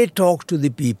 They talked to the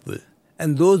people,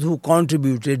 and those who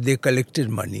contributed, they collected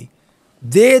money.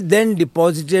 They then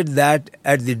deposited that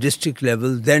at the district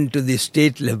level, then to the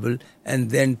state level,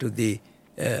 and then to the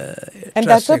and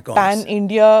trust that's a accounts.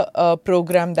 pan-India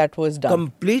program that was done.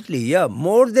 Completely, yeah.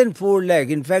 More than 4 lakh.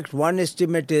 In fact, one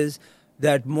estimate is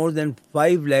that more than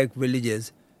 5 lakh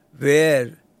villages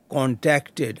were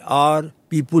contacted, or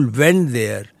people went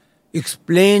there,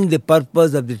 explained the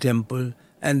purpose of the temple,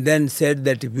 and then said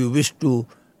that if you wish to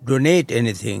donate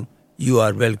anything, you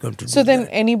are welcome to do So then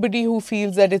that. anybody who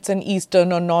feels that it's an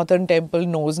eastern or northern temple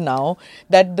knows now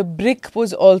that the brick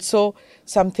was also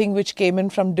something which came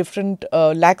in from different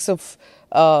lakhs of,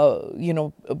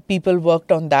 people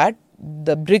worked on that.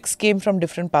 The bricks came from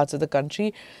different parts of the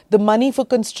country. The money for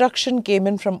construction came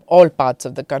in from all parts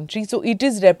of the country. So it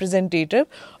is representative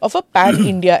of a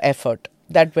pan-India effort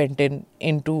that went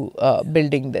into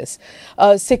building this.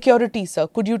 Security, sir,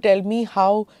 could you tell me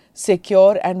how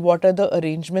secure and what are the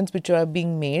arrangements which are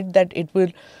being made that it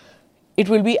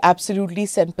will be absolutely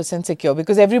 100% secure?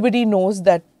 Because everybody knows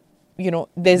that,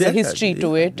 there's a history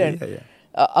to it, and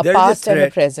a There is past and a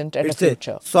threat. present and It's a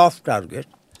future. Soft target.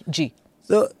 Ji.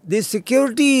 So the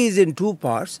security is in two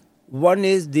parts. One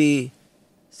is the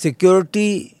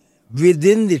security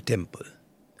within the temple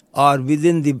or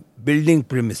within the building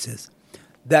premises.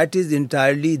 That is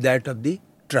entirely that of the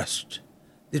trust.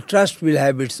 The trust will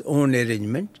have its own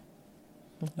arrangement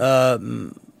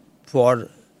for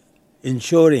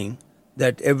ensuring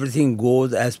that everything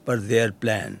goes as per their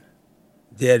plan,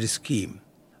 their scheme.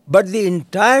 But the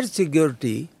entire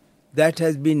security that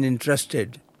has been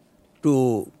entrusted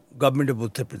to government of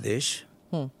Uttar Pradesh,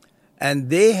 and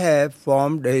they have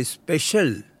formed a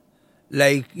special,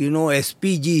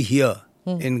 SPG here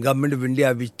in Government of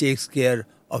India, which takes care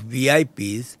of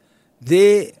VIPs.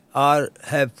 They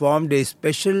have formed a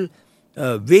special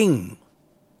wing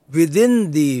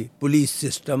within the police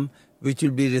system, which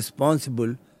will be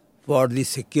responsible for the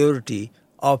security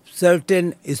of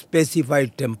certain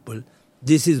specified temple.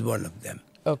 This is one of them.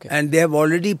 Okay. And they have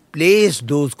already placed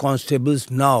those constables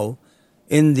now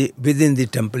within the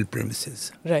temple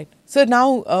premises. Right. So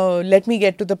now let me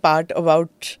get to the part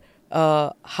about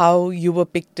how you were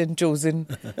picked and chosen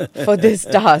for this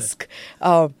task.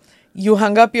 You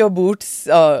hung up your boots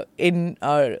in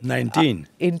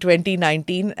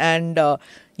 2019 and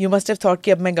you must have thought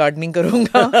कि अब मैं gardening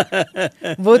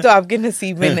करूँगा. वो तो आपके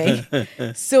नसीब में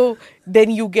नहीं. So then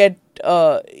you get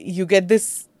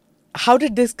this. How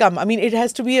did this come? I mean, it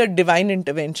has to be a divine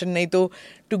intervention. नहीं तो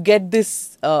to get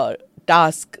this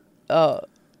task.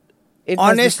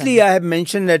 Honestly, I have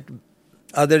mentioned at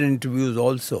other interviews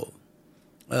also.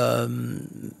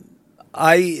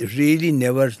 I really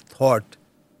never thought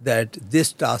that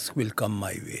this task will come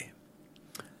my way.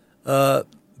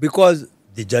 Because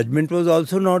the judgment was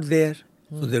also not there.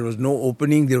 So there was no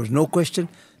opening, there was no question.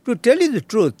 To tell you the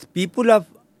truth, people of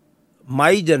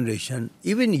my generation,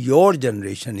 even your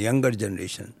generation, younger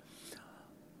generation,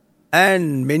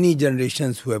 and many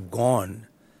generations who have gone,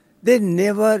 they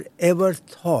never ever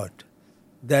thought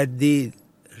that the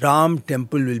Ram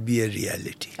temple will be a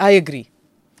reality. I agree.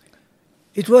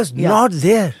 It was not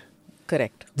there.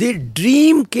 Correct. The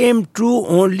dream came true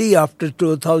only after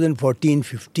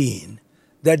 2014-15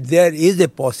 that there is a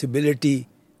possibility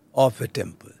of a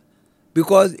temple.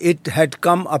 Because it had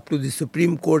come up to the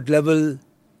Supreme Court level.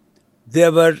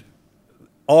 There were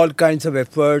all kinds of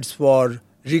efforts for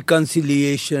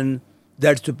reconciliation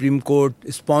that Supreme Court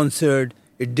sponsored.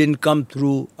 It didn't come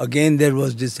through. Again, there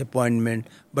was disappointment.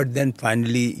 But then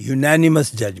finally,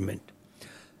 unanimous judgment.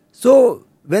 So,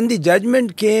 when the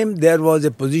judgment came, there was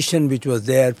a position which was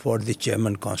there for the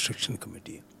Chairman Construction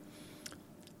Committee.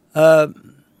 I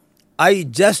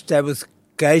was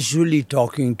casually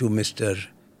talking to Mr.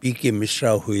 P.K.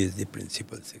 Misra, who is the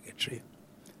Principal Secretary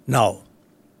now.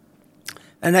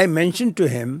 And I mentioned to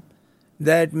him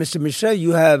that, Mr. Misra,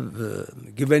 you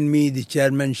have given me the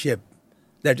chairmanship,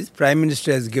 that is, Prime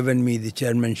Minister has given me the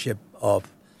chairmanship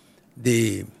of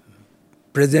the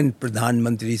present Pradhan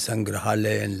Mantri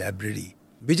Sangrahalaya and Library,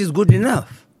 which is good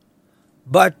enough.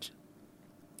 But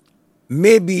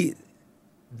maybe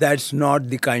that's not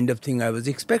the kind of thing I was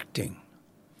expecting.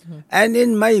 And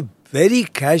in my very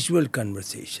casual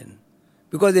conversation,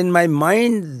 because in my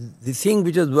mind, the thing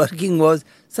which was working was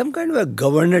some kind of a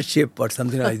governorship or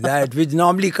something like that, which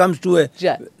normally comes to a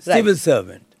civil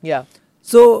servant. Yeah.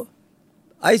 So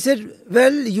I said,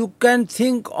 well, you can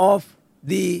think of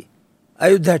the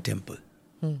Ayodhya temple.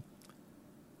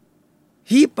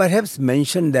 He perhaps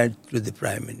mentioned that to the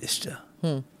Prime Minister.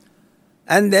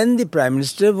 And then the Prime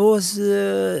Minister was,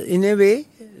 in a way,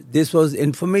 this was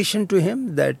information to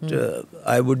him that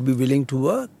I would be willing to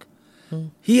work.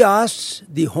 He asked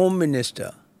the Home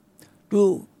Minister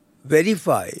to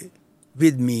verify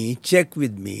with me, check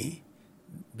with me,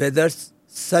 whether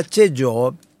such a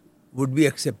job would be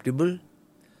acceptable.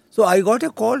 So I got a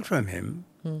call from him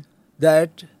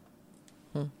that,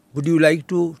 would you like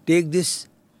to take this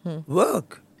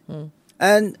work?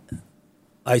 And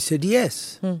I said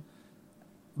yes.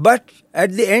 But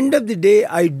at the end of the day,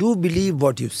 I do believe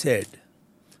what you said,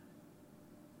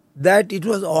 that it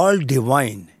was all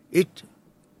divine. It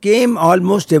came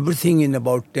almost everything in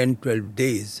about 10-12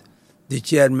 days, the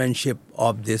chairmanship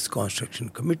of this construction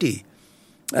committee.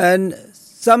 And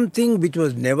something which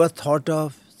was never thought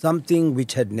of, something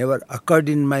which had never occurred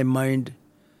in my mind,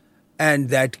 and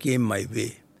that came my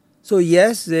way. So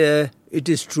yes, it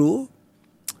is true.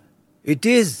 It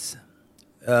is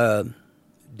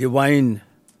divine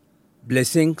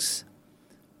blessings.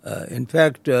 In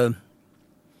fact,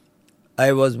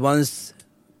 I was once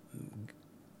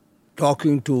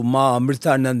talking to Ma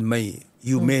Amritanandmayi.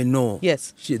 You may know.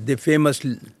 Yes. The famous,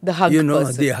 the hug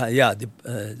person.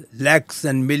 The lakhs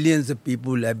and millions of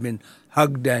people have been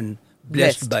hugged and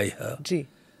blessed by her. Gee.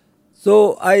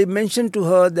 So I mentioned to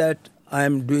her that I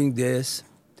am doing this.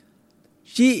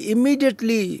 She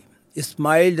immediately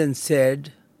smiled and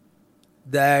said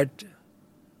that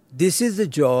this is the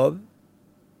job.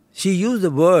 She used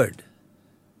the word,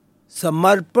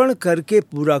 samarpan karke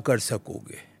pura kar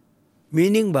sakoge.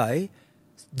 Meaning by,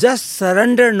 just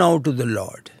surrender now to the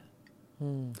Lord.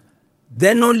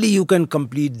 Then only you can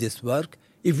complete this work.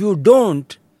 If you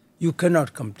don't, you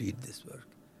cannot complete this work.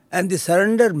 And the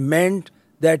surrender meant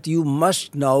that you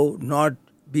must now not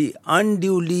be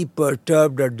unduly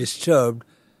perturbed or disturbed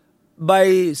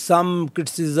by some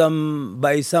criticism,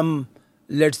 by some,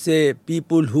 let's say,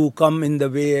 people who come in the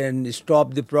way and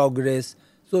stop the progress.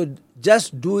 So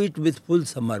just do it with full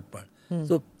samarpan.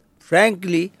 So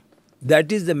frankly,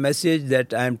 that is the message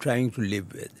that I am trying to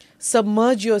live with.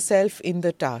 Submerge yourself in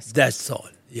the task. That's all.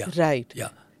 Yeah. Right. Yeah.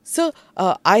 So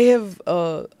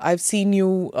I've seen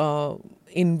you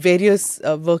in various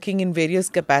working in various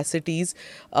capacities.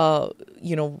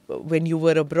 When you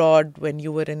were abroad, when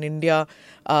you were in India,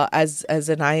 as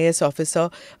an IAS officer.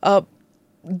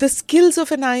 The skills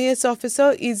of an IAS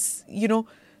officer is,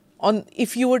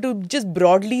 if you were to just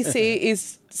broadly say,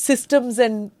 is systems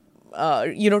and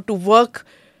to work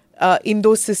in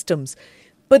those systems.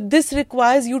 But this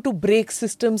requires you to break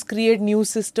systems, create new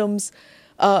systems.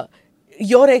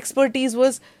 Your expertise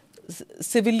was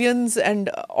civilians and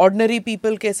ordinary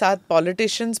people ke saath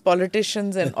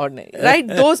politicians and ordinary, right?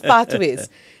 Those pathways.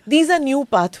 These are new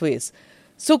pathways.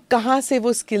 So kahan se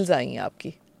wo skills aayi hain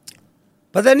aapki?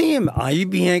 पता नहीं आई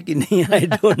भी हैं कि नहीं, I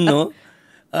don't know.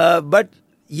 But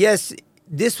yes,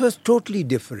 this was totally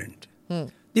different.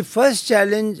 The first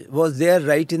challenge was there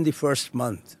right in the first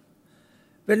month.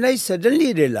 When I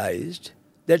suddenly realized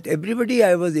that everybody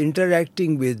I was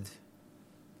interacting with,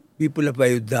 people of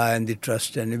Ayodhya and the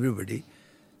trust and everybody,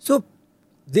 so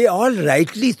they all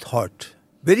rightly thought,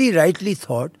 very rightly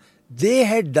thought, they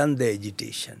had done the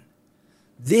agitation.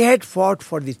 They had fought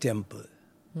for the temple.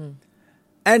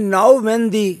 And now when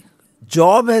the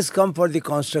job has come for the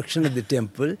construction of the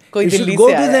temple, it should go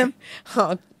to them.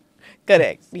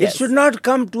 Correct. Yes. It should not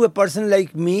come to a person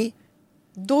like me.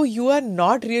 Though you are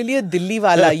not really a Delhi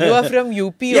wala, you are from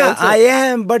UP Yeah, also. I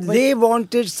am, but they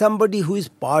wanted somebody who is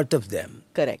part of them.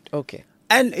 Correct, okay.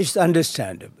 And it's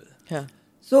understandable. Yeah.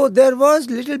 So there was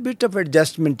little bit of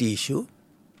adjustment issue.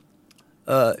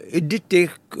 It did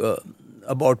take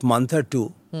about a month or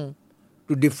two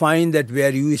to define that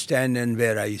where you stand and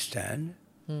where I stand.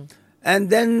 And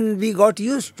then we got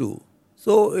used to.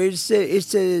 So it's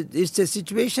a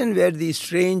situation where these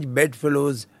strange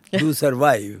bedfellows do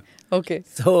survive. Okay.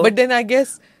 So, but then I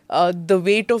guess the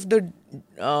weight of the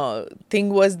thing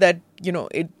was that,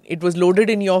 it was loaded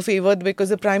in your favor because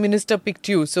the Prime Minister picked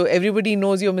you. So everybody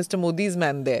knows you're Mr. Modi's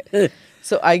man there.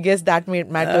 So I guess that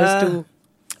matters too.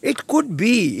 It could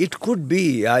be. It could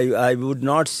be. I would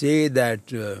not say that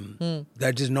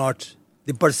that is not.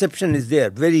 The perception is there.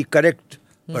 Very correct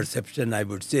perception, I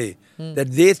would say.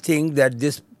 That they think that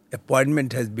this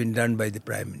appointment has been done by the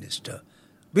Prime Minister.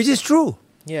 Which is true.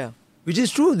 Yeah. Which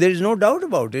is true. There is no doubt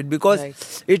about it because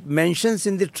Right. it mentions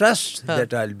in the trust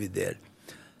that I'll be there.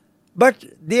 But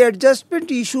the adjustment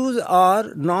issues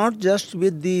are not just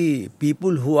with the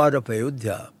people who are of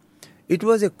Ayodhya. It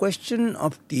was a question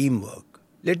of teamwork.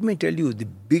 Let me tell you, the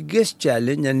biggest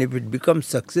challenge, and if it becomes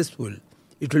successful,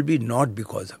 it will be not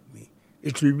because of me.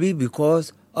 It will be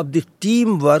because of the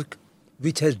teamwork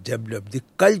which has developed, the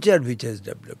culture which has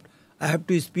developed. I have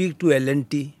to speak to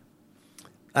L&T.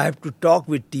 I have to talk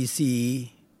with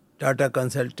TCE, Tata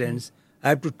Consultants. I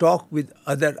have to talk with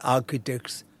other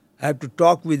architects. I have to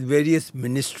talk with various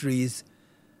ministries.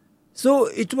 So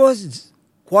it was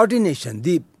coordination.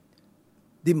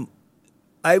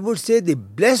 I would say the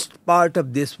blessed part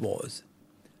of this was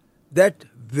that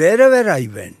wherever I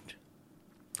went,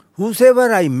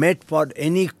 whosoever I met for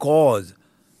any cause,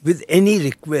 with any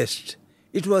request,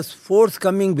 it was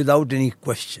forthcoming without any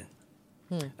question.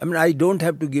 I mean, I don't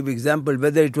have to give example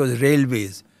whether it was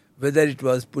railways, whether it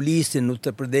was police in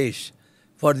Uttar Pradesh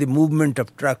for the movement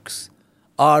of trucks,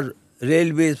 or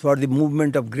railways for the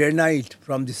movement of granite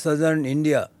from the southern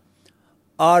India,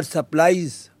 or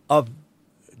supplies of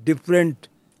different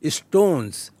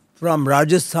stones from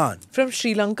Rajasthan. From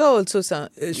Sri Lanka also, sir.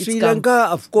 Sri Lanka,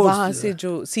 of course. Wahan se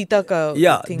jo Sita ka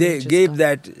Yeah, thing they which has gave come.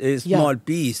 that a small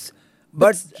piece.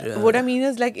 But what I mean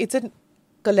is, like, it's a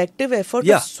collective effort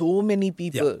Yeah. of so many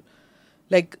people.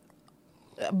 Like,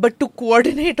 but to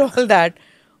coordinate all that,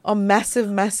 a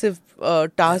massive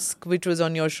task which was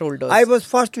on your shoulders. I was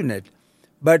fortunate.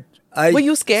 But Were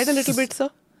you scared a little bit, sir?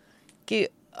 कि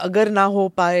अगर ना हो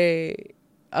पाए,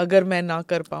 अगर मैं ना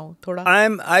कर पाऊँ थोड़ा?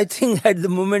 I think at the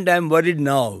moment I'm worried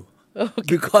now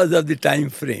because of the time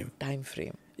frame. Time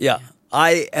frame. Yeah.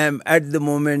 I am at the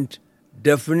moment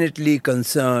definitely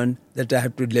concerned that I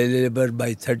have to deliver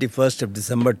by 31st of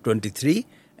December 23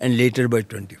 and later by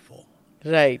 24.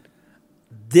 Right.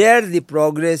 There the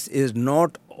progress is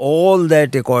not all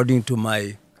that according to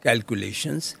my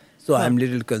calculations. So I'm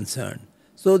little concerned.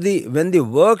 So when the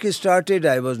work started,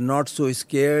 I was not so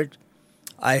scared.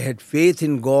 I had faith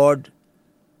in God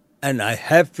and I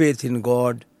have faith in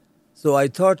God. So I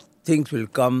thought things will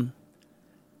come.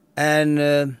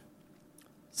 And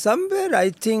somewhere I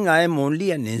think I am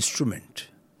only an instrument.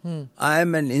 I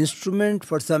am an instrument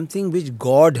for something which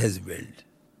God has willed.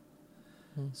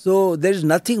 So there is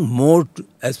nothing more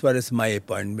as far as my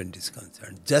appointment is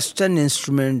concerned. Just an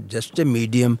instrument, just a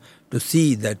medium to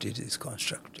see that it is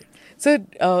constructed. So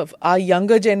our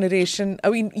younger generation, I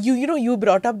mean, you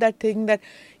brought up that thing that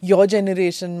your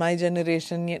generation, my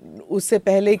generation, usse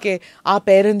pehle ke our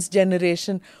parents'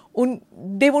 generation,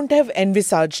 they won't have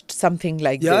envisaged something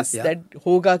like this. Yeah. That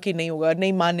होगा कि नहीं होगा,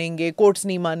 नहीं मानेंगे, courts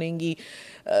नहीं मानेंगी,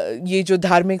 ये जो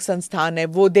धार्मिक संस्थान है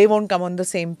वो they won't come on the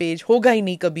same page, होगा ही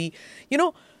नहीं कभी,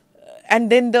 and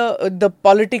then the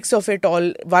politics of it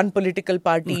all, one political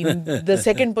party, the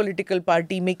second political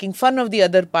party making fun of the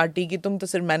other party कि तुम तो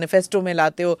सिर्फ manifesto में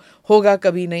लाते हो, होगा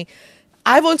कभी नहीं.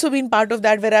 I've also been part of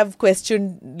that where I've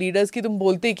questioned leaders कि तुम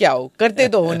बोलते क्या हो, करते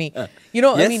तो हो नहीं.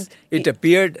 Yes, I mean, it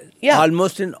appeared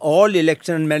almost in all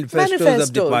election manifestos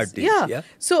of the party. Yeah.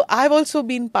 So I've also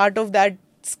been part of that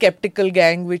skeptical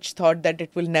gang which thought that it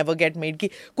will never get made कि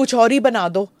कुछ और ही बना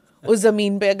दो उस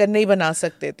जमीन पे अगर नहीं बना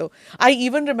सकते तो. I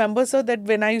even remember, sir, that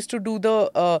when I used to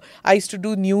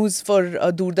do news for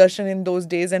Doordarshan in those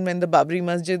days, and when the Babri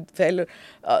Masjid fell,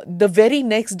 the very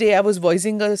next day I was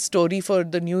voicing a story for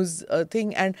the news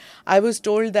thing, and I was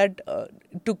told that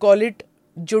to call it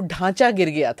जो ढांचा गिर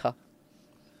गया था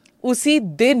उसी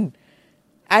दिन,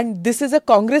 and this is a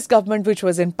Congress government which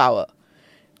was in power.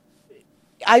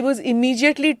 I was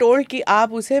immediately told कि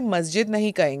आप उसे मस्जिद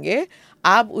नहीं कहेंगे,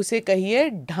 आप उसे कहिए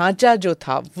ढांचा जो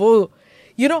था वो.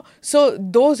 So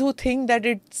those who think that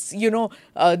it's,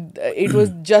 it was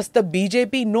just the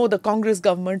BJP, no, the Congress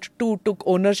government too took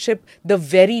ownership the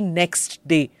very next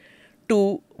day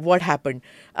to what happened.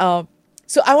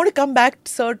 So I want to come back,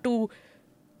 sir, to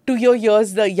your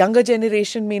years. The younger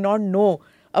generation may not know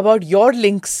about your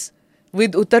links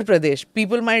with Uttar Pradesh.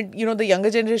 People might, the younger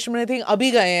generation might think,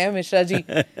 abhi gaye hain Mishra ji,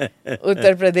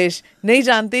 Uttar Pradesh. Nahi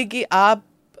jante ki aap,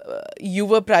 you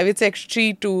were private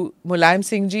secretary to Mulayam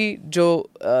Singh ji, jo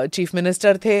chief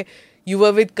minister the. You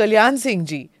were with Kalyan Singh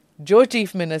ji, jo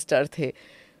chief minister the.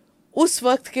 उस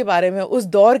वक्त के बारे में, उस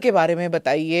दौर के बारे में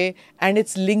बताइए, and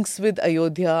its links with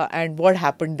Ayodhya and what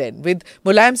happened then with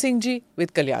Mulayam Singh ji,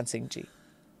 with Kalyan Singh ji.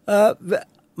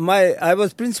 I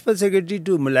was principal secretary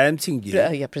to Mulayam Singh ji.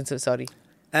 Principal, sorry.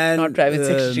 And, not private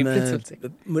secretary, principal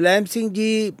secretary. Mulayam Singh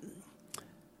ji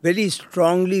very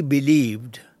strongly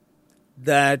believed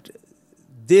that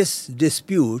this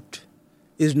dispute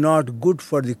is not good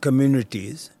for the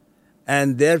communities,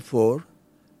 and therefore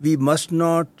we must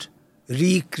not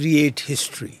recreate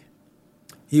history.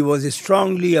 He was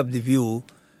strongly of the view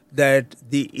that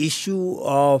the issue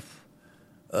of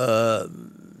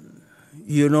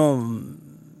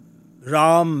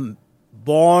Ram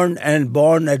born at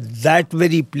that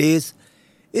very place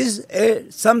is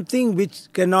something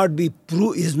which cannot be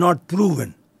is not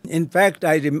proven. In fact,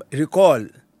 I recall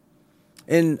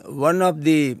in one of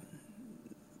the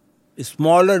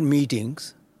smaller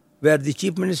meetings where the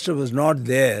chief minister was not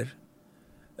there,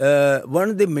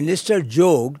 one of the ministers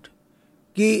joked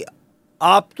कि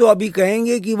आप तो अभी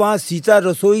कहेंगे कि वहाँ सीता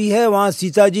रसोई है, वहाँ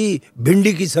सीता जी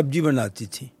भिंडी की सब्जी बनाती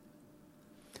थी.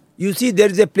 You see, there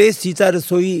is a place, Sita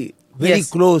Rasoi, very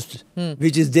close,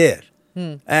 which is there.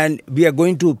 And we are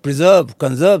going to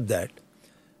conserve that.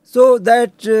 So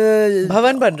that...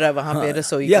 Bhavan ban raha wahan pe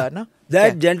rasoi ka, na?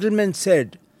 That gentleman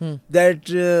said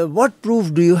that, what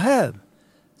proof do you have?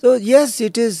 So yes,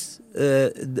 it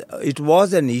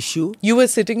was an issue. You were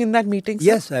sitting in that meeting, sir?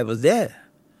 Yes, I was there.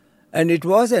 And it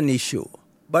was an issue.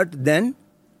 But then,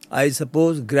 I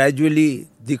suppose, gradually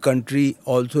the country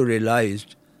also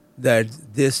realized that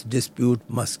this dispute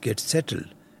must get settled.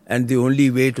 And the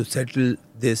only way to settle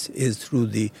this is through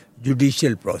the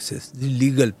judicial process, the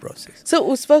legal process. So,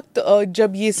 उस वक्त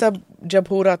जब ये सब जब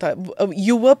हो रहा था,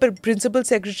 you were principal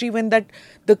secretary when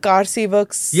the car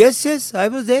sevaks... Yes, I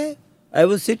was there. I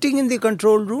was sitting in the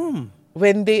control room.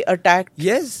 When they attacked?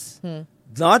 Yes.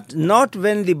 Not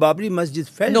when the Babri Masjid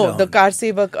fell down. No, the car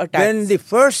sevak attack. When the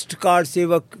first car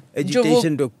sevak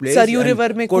agitation took place Saryu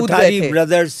River mein kood Kothari gaye the.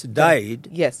 brothers died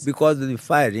Yes. because of the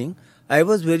firing, I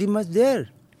was very much there.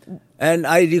 And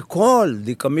I recall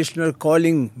the commissioner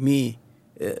calling me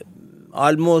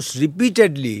almost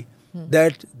repeatedly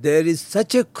that there is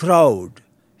such a crowd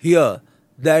here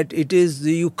that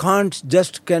you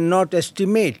cannot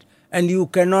estimate, and you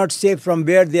cannot say from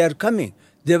where they are coming.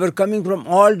 They were coming from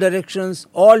all directions,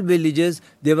 all villages.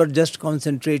 They were just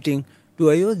concentrating to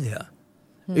Ayodhya.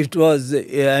 It was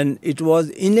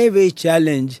in a way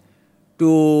challenge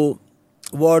to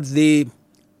what the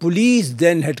police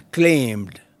then had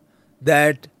claimed,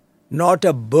 that not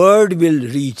a bird will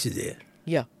reach there.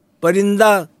 Yeah.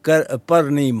 Parinda par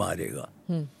nahi marega.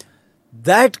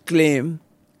 That claim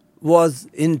was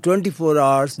in 24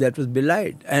 hours that was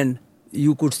belied, and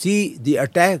you could see the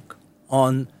attack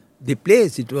on the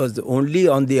place. It was only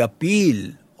on the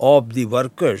appeal of the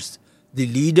workers, the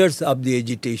leaders of the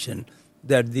agitation,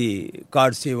 that the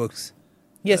card sevaks.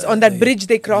 Yes, on that bridge,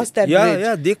 they crossed that bridge.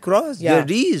 Yeah, they crossed, Yeah.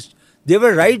 they reached. They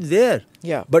were right there.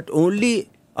 Yeah. But only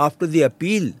after the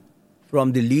appeal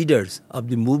from the leaders of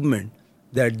the movement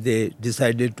that they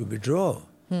decided to withdraw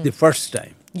the first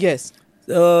time. Yes.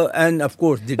 And of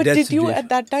course, the But death did you situation. at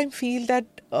that time feel that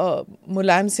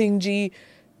Mulayam Singh ji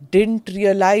didn't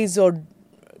realize or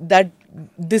that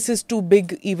this is too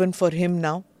big even for him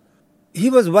now? He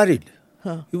was worried.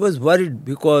 He was worried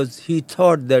because he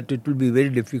thought that it will be very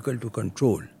difficult to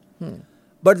control.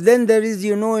 But then there is,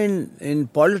 in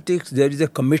politics, there is a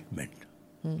commitment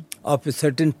of a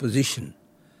certain position.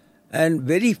 And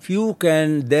very few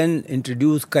can then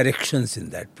introduce corrections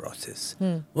in that process.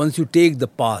 Once you take the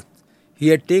path. He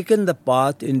had taken the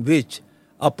path in which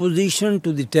opposition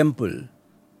to the temple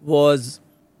was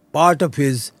part of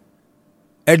his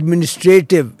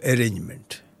administrative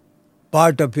arrangement,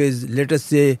 part of his, let us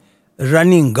say,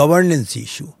 running governance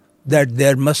issue, that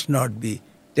there must not be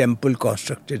temple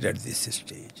constructed at this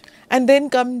stage. And then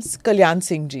comes Kalyan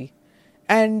Singh ji.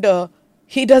 And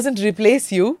he doesn't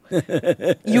replace you.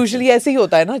 Usually ऐसे ही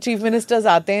होता है ना, chief ministers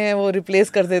आते हैं, वो replace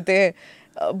कर देते हैं.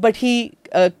 But he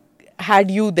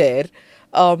had you there.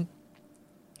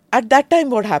 At that time,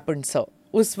 what happened, sir?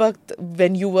 उस वक्त,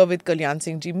 when you were with Kalyan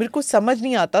Singh ji, मेरे को समझ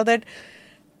नहीं आता that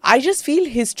I just feel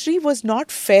history was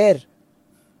not fair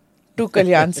to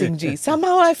Kalyan Singh ji.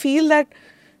 Somehow I feel that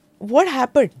what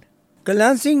happened?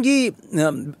 Kalyan Singh ji,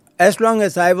 as long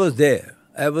as I was there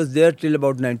till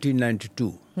about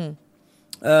 1992.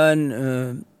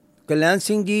 And Kalyan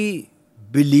Singh ji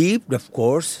believed, of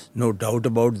course, no doubt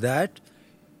about that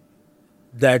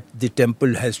the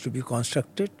temple has to be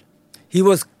constructed. He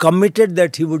was committed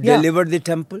that he would deliver the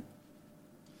temple.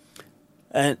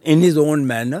 And in his own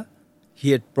manner,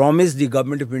 he had promised the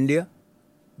government of India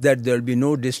that there will be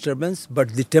no disturbance,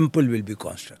 but the temple will be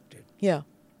constructed. Yeah.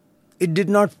 It did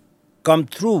not come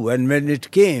through, and when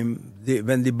it came,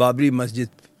 when the Babri Masjid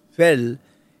fell,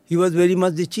 he was very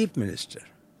much the chief minister.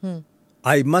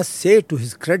 I must say to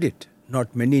his credit,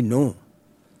 not many know,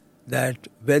 that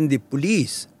when the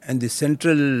police and the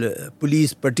central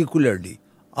police particularly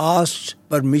asked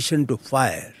permission to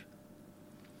fire,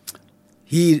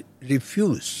 he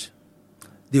refused.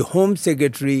 The Home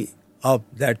Secretary of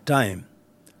that time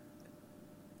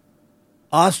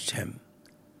asked him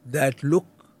that, look,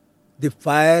 the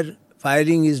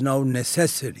firing is now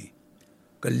necessary.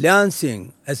 Kalyan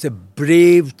Singh, as a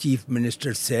brave chief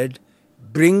minister, said,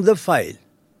 bring the file,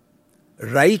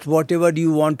 write whatever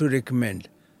you want to recommend,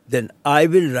 then I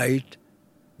will write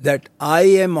that I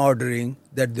am ordering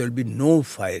that there will be no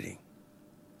firing.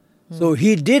 So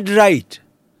he did write.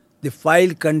 The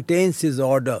file contains his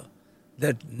order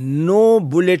that no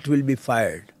bullet will be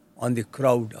fired on the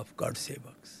crowd of God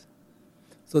Sevaks.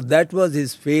 So that was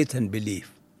his faith and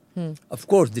belief. Of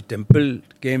course, the temple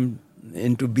came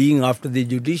into being after the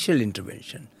judicial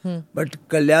intervention. But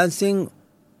Kalyan Singh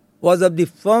was of the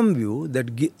firm view that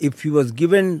if he was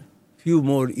given few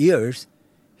more years,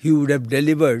 he would have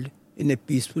delivered in a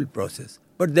peaceful process.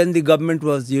 But then the government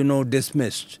was,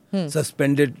 dismissed,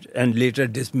 suspended and later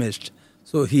dismissed.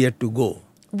 So he had to go.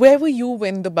 Where were you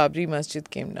when the Babri Masjid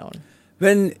came down?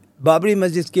 When Babri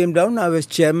Masjid came down, I was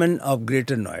chairman of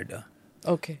Greater Noida.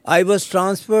 Okay. I was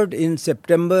transferred in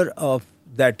September of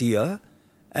that year,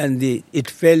 and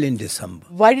it fell in December.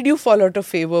 Why did you fall out of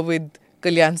favor with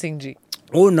Kalyan Singh ji?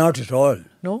 Oh, not at all.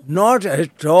 No? Not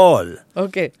at all.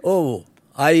 Okay. Oh,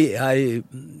 I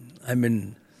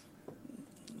mean,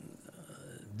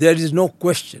 there is no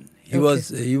question. He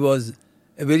was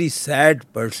a very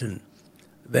sad person.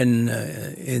 When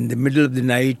in the middle of the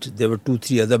night, there were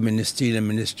 2-3 other ministerial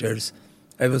ministers.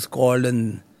 I was called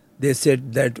and they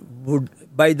said that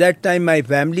by that time my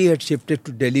family had shifted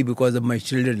to Delhi because of my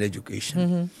children's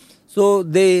education. So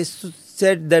they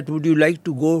said that would you like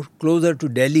to go closer to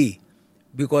Delhi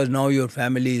because now your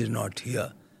family is not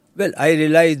here. Well, I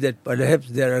realized that perhaps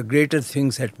there are greater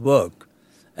things at work.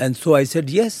 And so I said,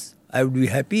 yes, I would be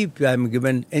happy if I am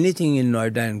given anything in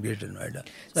Noida and Greater Noida.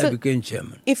 So I became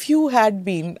chairman. If you had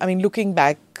been, looking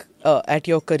back at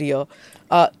your career,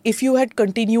 if you had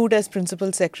continued as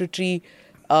principal secretary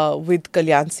with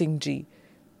Kalyan Singh ji,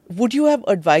 would you have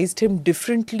advised him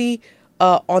differently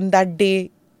on that day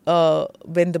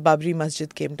when the Babri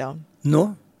Masjid came down?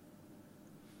 No.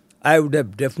 I would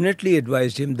have definitely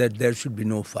advised him that there should be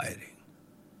no firing.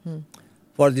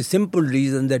 For the simple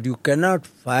reason that you cannot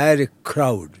fire a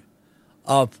crowd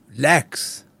of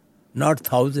lakhs, not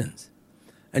thousands,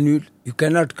 and you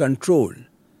cannot control.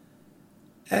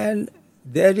 And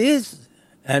there is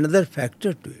another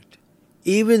factor to it.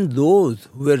 Even those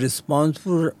who were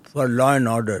responsible for law and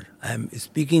order, I am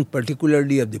speaking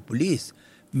particularly of the police,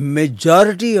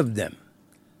 majority of them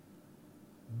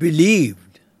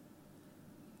believed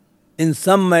in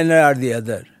some manner or the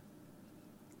other.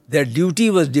 Their duty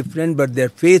was different, but their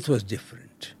faith was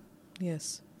different.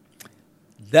 Yes.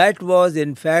 That was,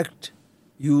 in fact,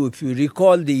 if you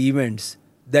recall the events,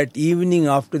 that evening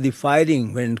after the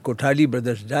firing when Kothari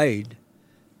brothers died,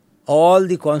 all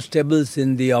the constables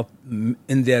in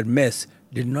their mess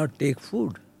did not take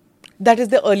food. That is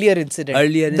the earlier incident.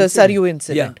 The Saryu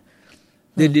incident. Yeah.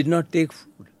 They did not take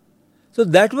food. So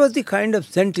that was the kind of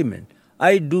sentiment.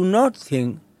 I do not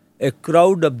think a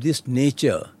crowd of this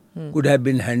nature could have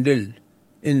been handled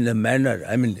in the manner,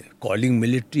 I mean, calling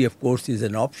military, of course, is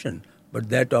an option, but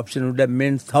that option would have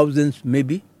meant thousands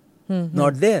maybe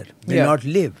not there, may not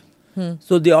live.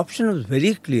 So the option was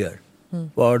very clear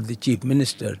for the Chief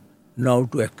Minister now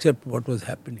to accept what was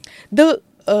happening. The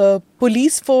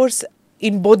police force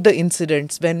in both the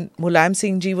incidents, when Mulayam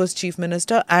Singh Ji was Chief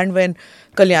Minister and when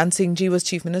Kalyan Singh Ji was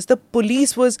Chief Minister, the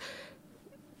police was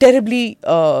terribly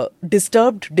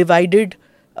disturbed, divided.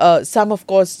 Some, of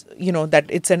course, that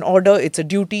it's an order, it's a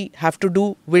duty, have to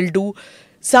do, will do.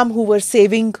 Some who were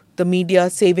saving the media,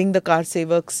 saving the car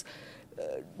sevaks,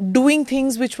 doing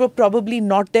things which were probably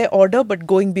not their order but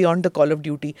going beyond the call of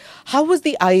duty. How was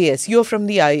the IAS? You're from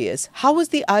the IAS. How was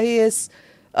the IAS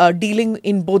dealing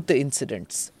in both the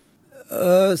incidents?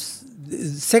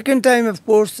 Second time, of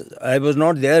course, I was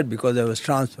not there because I was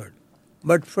transferred.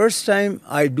 But first time,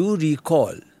 I do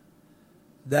recall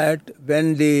that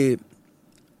when the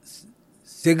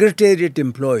Secretariat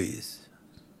employees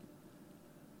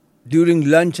during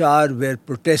lunch hour were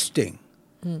protesting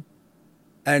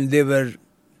and they were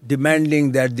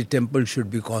demanding that the temple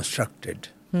should be constructed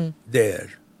there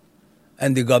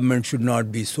and the government should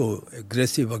not be so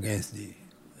aggressive against the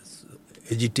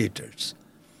agitators.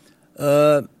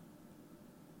 A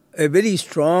very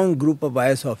strong group of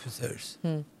IAS officers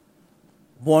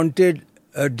wanted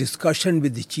a discussion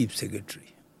with the Chief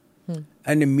Secretary.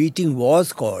 And a meeting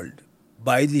was called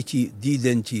by the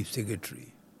then Chief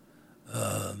Secretary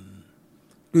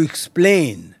to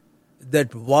explain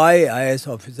that why IAS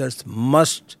officers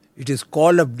must, it is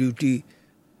call of duty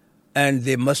and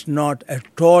they must not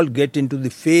at all get into the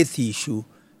faith issue.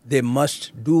 They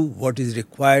must do what is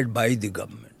required by the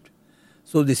government.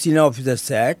 So the senior officer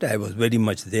sat, I was very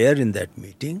much there in that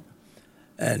meeting,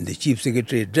 and the Chief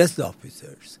Secretary addressed the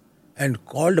officers and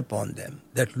called upon them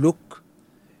that, look,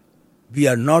 we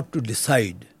are not to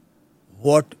decide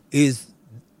what is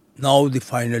now the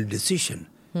final decision.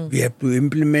 We have to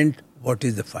implement what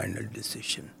is the final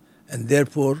decision. And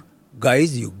therefore,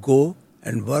 guys, you go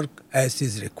and work as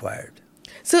is required.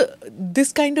 So,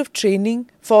 this kind of training,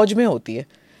 Fauj mein hoti hai.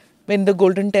 When the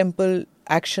Golden Temple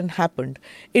action happened,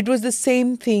 it was the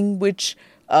same thing which,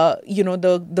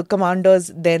 the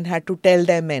commanders then had to tell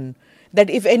their men that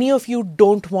if any of you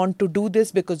don't want to do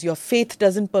this because your faith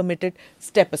doesn't permit it,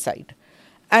 step aside.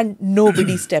 And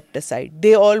nobody stepped aside.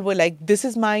 They all were like, this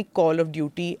is my call of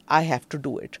duty, I have to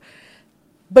do it.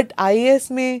 But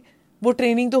IAS mein, wo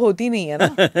training to hoti nahi hai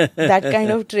na? That kind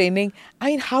of training. I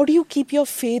mean, how do you keep your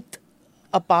faith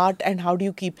apart and how do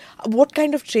you keep, what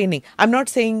kind of training? I'm not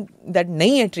saying that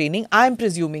nahi hai training, I'm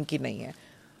presuming ki nahi hai.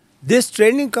 This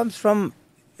training comes from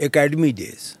academy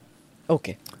days.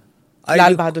 Okay.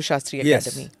 Lal Bahadur Shastri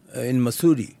Academy. Yes, in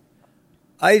Mussoorie.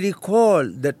 I recall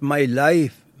that my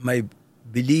life, my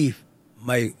belief,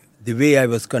 the way I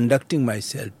was conducting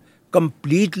myself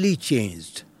completely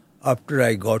changed after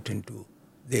I got into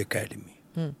the academy.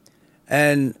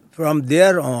 And from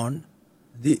there on,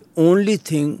 the only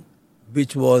thing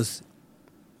which was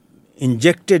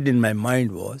injected in my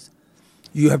mind was,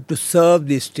 you have to serve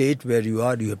the state where you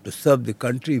are, you have to serve the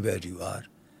country where you are.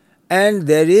 And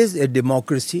there is a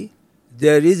democracy,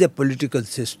 there is a political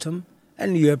system,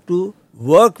 and you have to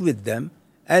work with them.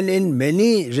 And in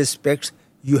many respects,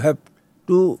 you have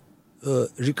to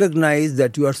recognize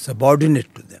that you are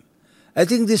subordinate to them. I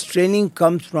think this training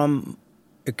comes from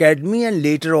academy and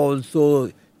later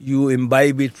also you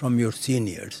imbibe it from your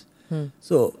seniors.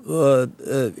 So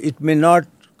it may not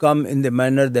come in the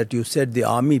manner that you said, the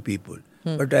army people,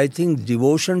 but I think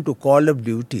devotion to call of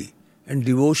duty and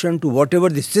devotion to whatever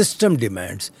the system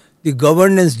demands, the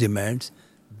governance demands,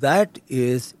 that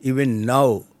is even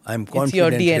now I'm It's your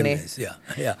confident. DNA.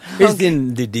 Yeah. It's in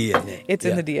the DNA. It's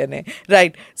in the DNA.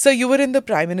 Right. So you were in the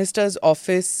Prime Minister's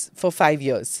office for 5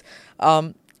 years.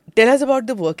 Tell us about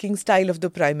the working style of the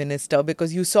Prime Minister,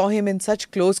 because you saw him in such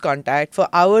close contact for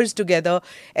hours together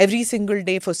every single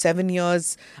day for 7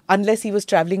 years, unless he was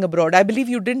traveling abroad. I believe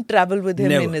you didn't travel with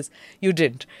him Never. You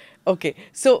didn't. Okay.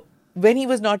 So when he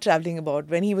was not traveling abroad,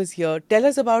 when he was here, tell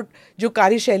us about जो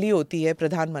कार्यशैली होती है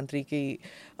प्रधानमंत्री की.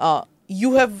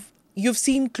 You've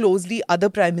seen closely other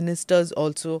prime ministers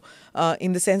also,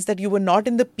 in the sense that you were not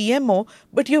in the PMO,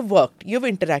 but you've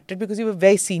interacted because you were a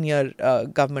very senior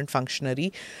government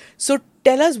functionary. So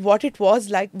tell us what it was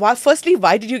like. Firstly,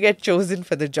 why did you get chosen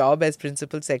for the job as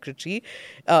principal secretary?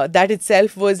 That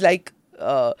itself was like,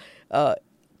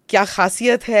 क्या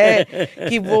खासियत है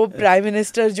कि वो prime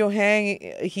minister जो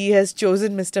हैं, he has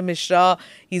chosen Mr. Misra.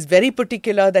 He's very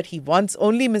particular that he wants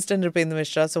only Mr. Nripendra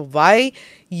Misra. So why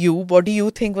you? What do you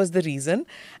think was the reason?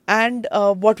 And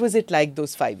what was it like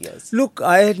those 5 years? Look,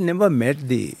 I had never met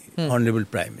the Honorable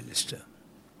Prime Minister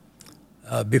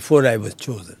before I was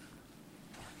chosen.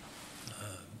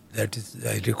 That is,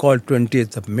 I recall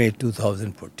 20th of May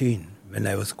 2014 when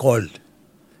I was called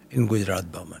in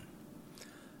Gujarat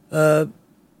Bhavan.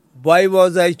 Why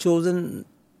was I chosen?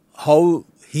 How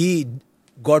he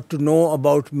got to know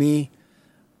about me?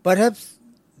 Perhaps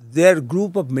their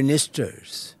group of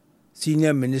ministers,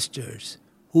 senior ministers,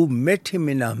 who met him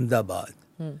in Ahmedabad,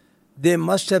 they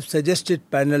must have suggested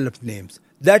panel of names.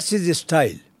 That's his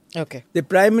style. Okay. The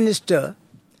Prime Minister,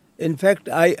 in fact,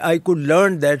 I could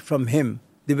learn that from him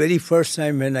the very first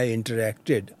time when I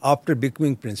interacted after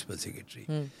becoming Principal Secretary.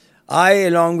 I,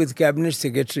 along with Cabinet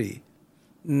Secretary,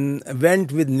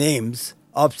 went with names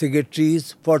of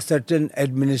secretaries for certain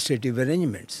administrative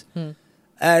arrangements.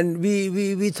 And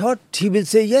we thought he will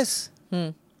say yes.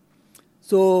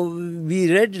 So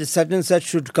we read such and such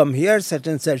should come here, such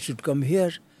and such should come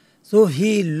here. So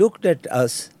he looked at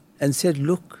us and said,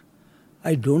 look,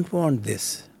 I don't want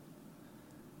this.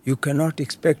 You cannot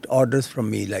expect orders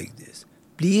from me like this.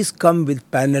 Please come with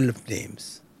panel of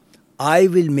names. I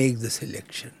will make the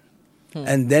selection.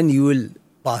 And then you will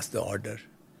pass the order.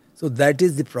 So that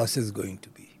is the process going to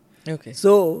be. Okay.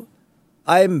 So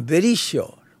I am very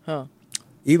sure,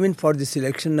 even for the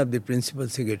selection of the Principal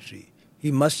Secretary,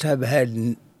 he must have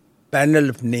had panel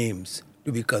of names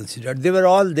to be considered. They were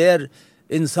all there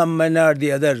in some manner or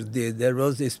the other. There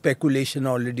was a speculation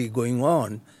already going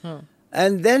on.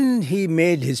 And then he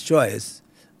made his choice.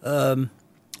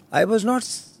 I was not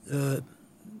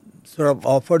sort of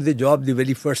offered the job the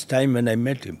very first time when I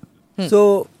met him.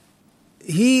 So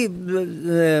he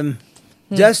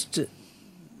just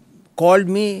called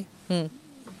me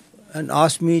and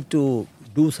asked me to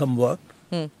do some work.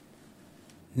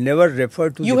 Never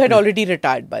referred to. You had already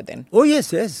retired by then. Oh yes.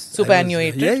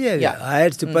 Superannuated. Yeah. I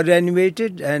had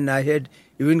superannuated and I had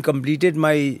even completed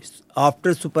my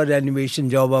after superannuation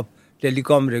job of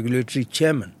Telecom regulatory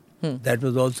chairman. That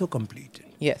was also completed.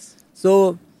 Yes.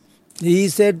 So he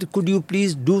said, could you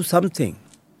please do something?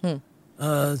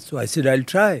 So I said, I'll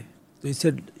try. So he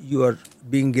said, you are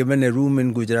being given a room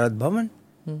in Gujarat Bhavan.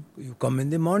 You come in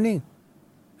the morning.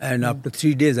 And after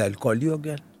 3 days, I'll call you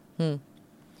again.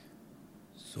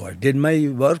 So I did my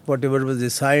work, whatever was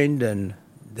assigned. And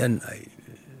then I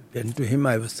went to him.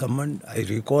 I was summoned. I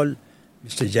recall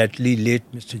Mr. Jaitley,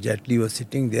 late Mr. Jaitley was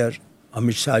sitting there.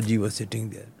 Amit Shah ji was sitting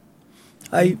there.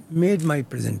 I made my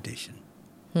presentation.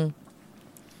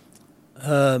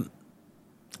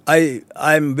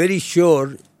 I'm very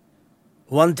sure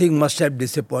one thing must have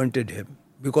disappointed him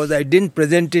because I didn't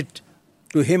present it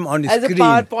to him on as screen.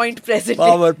 As a PowerPoint presentation.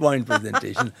 PowerPoint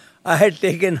presentation. I had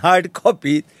taken hard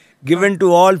copy, given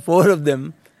to all 4 of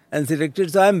them and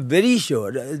selected. So I'm very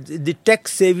sure the tech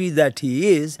savvy that he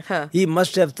is, he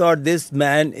must have thought this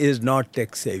man is not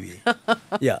tech savvy.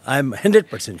 Yeah, I'm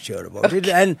 100% sure about it.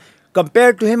 And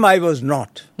compared to him, I was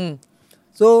not.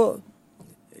 So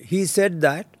he said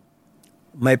that.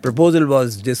 My proposal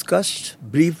was discussed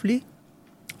briefly.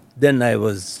 Then I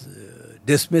was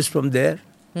dismissed from there.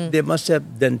 They must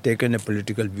have then taken a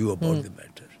political view about the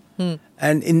matter.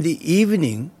 And in the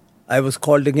evening, I was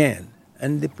called again.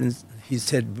 And he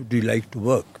said, would you like to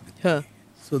work with me?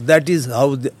 So that is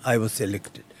how I was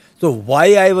selected. So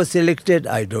why I was selected,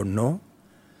 I don't know.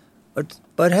 But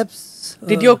perhaps...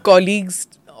 Did your colleagues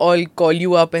all call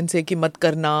you up and say कि मत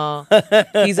करना,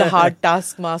 he's a hard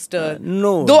taskmaster?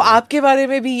 No. Though आपके बारे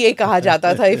में भी ये कहा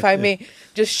जाता था, if I may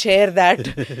just share that,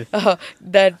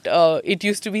 it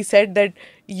used to be said that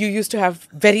you used to have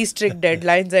very strict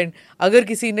deadlines and अगर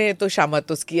किसी ने तो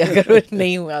शामत उसकी अगर वो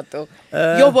नहीं हुआ तो.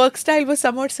 Your work style was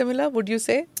somewhat similar, would you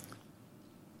say?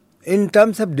 In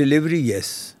terms of delivery,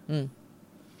 yes.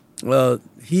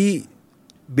 he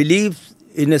believes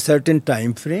in a certain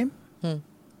time frame.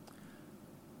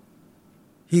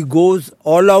 He goes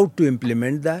all out to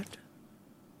implement that.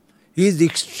 He is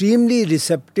extremely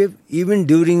receptive, even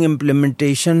during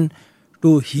implementation,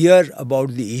 to hear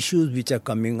about the issues which are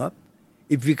coming up.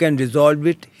 If we can resolve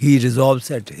it, he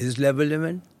resolves at his level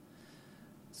even.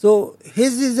 So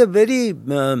his is a very,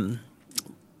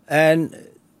 and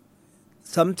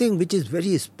something which is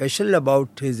very special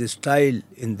about his style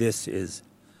in this is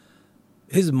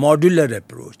his modular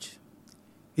approach.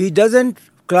 He doesn't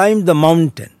climb the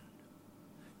mountain.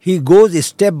 He goes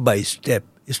step by step,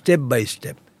 step by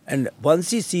step. And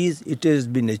once he sees it has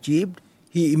been achieved,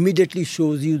 he immediately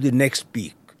shows you the next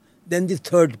peak, then the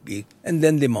third peak, and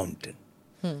then the mountain.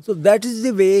 So that is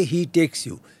the way he takes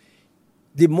you.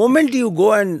 The moment you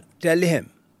go and tell him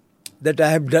that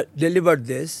I have delivered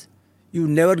this, you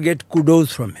never get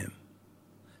kudos from him.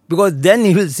 Because then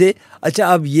he will say,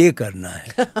 Acha, ab ye karna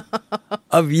hai.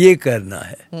 Ab ye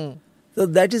karna hai. So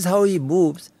that is how he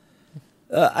moves.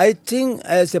 I think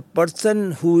as a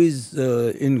person who is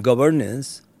in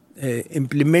governance,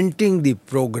 implementing the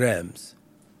programs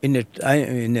in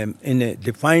a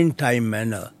defined time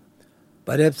manner,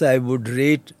 perhaps I would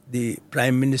rate the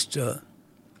Prime Minister.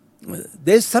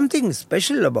 There's something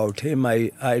special about him.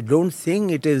 I don't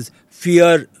think it is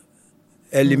fear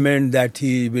element that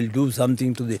he will do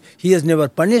something to he has never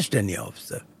punished any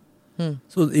officer.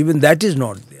 So even that is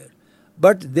not there.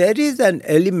 But there is an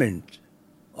element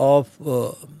of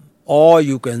awe,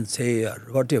 you can say, or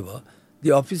whatever.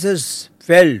 The officers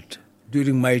felt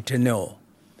during my tenure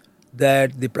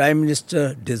that the Prime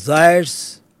Minister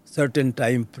desires certain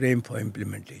time frame for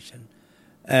implementation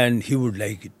and he would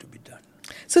like it to be done.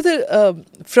 So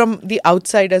from the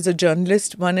outside as a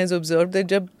journalist, one has observed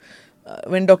that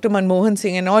when Dr. Manmohan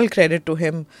Singh, and all credit to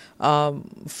him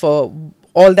for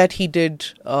all that he did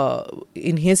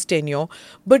in his tenure,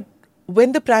 but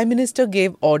when the Prime Minister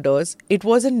gave orders, it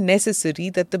wasn't necessary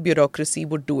that the bureaucracy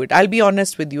would do it. I'll be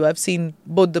honest with you, I've seen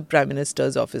both the Prime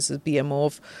Minister's offices, PMO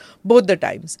of both the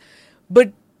times.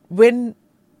 But when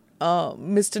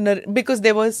because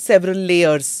there were several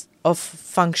layers of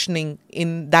functioning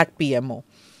in that PMO.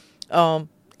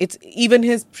 It's even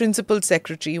his principal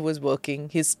secretary was working,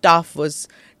 his staff was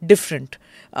different,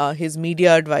 his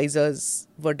media advisors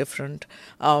were different.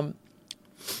 The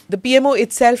PMO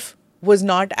itself was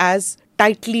not as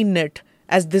tightly knit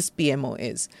as this PMO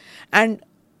is. And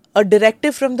a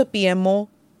directive from the PMO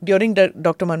during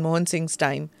Dr. Manmohan Singh's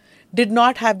time did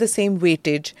not have the same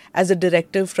weightage as a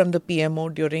directive from the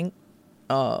PMO during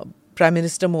Prime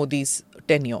Minister Modi's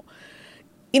tenure.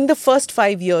 In the first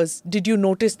 5 years, did you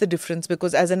notice the difference?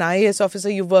 Because as an IAS officer,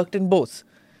 you worked in both.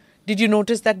 Did you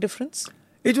notice that difference?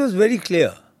 It was very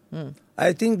clear.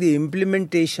 I think the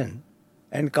implementation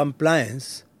and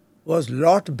compliance was a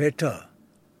lot better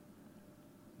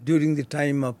during the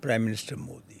time of Prime Minister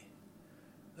Modi.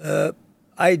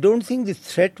 I don't think the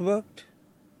threat worked.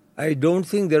 I don't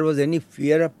think there was any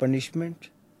fear of punishment.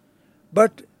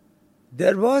 But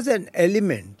there was an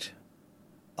element,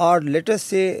 or let us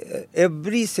say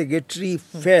every secretary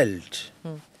felt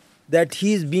that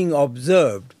he is being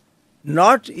observed,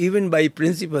 not even by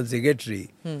principal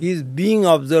secretary, he is being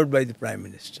observed by the Prime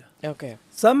Minister. Okay.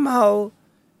 Somehow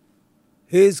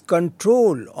his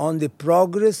control on the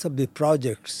progress of the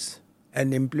projects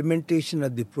and implementation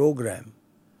of the program,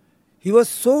 he was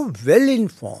so well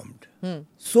informed,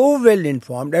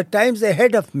 at times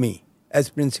ahead of me as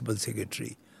principal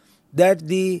secretary, that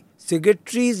the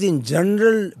secretaries in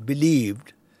general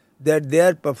believed that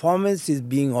their performance is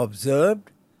being observed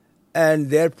and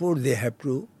therefore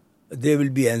they will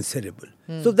be answerable.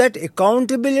 So that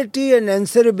accountability and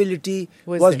answerability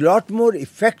was a lot more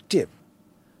effective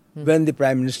when the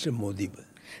Prime Minister Modi was.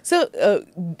 So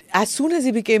as soon as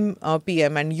he became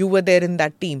PM and you were there in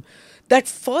that team, that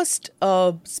first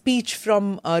speech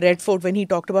from Red Fort when he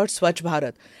talked about Swachh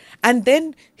Bharat, and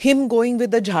then him going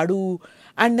with the jhadu,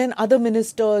 and then other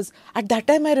ministers. At that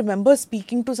time, I remember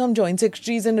speaking to some joint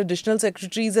secretaries and additional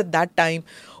secretaries at that time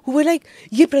who were like,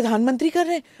 "Ye Pradhan Mantri kar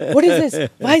rahe hain? What is this?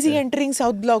 Why is he entering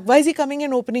South Block? Why is he coming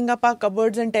and opening up our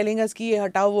cupboards and telling us ki ye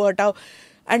hatao, wo hatao?"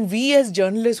 And we as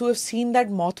journalists who have seen that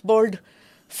mothballed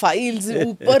files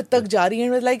upar tak ja rahi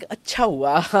and was like, "Acha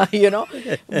hua,"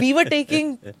 We were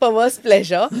taking perverse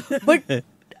pleasure, but.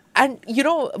 And,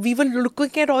 we were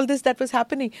looking at all this that was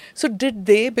happening. So did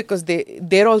they, because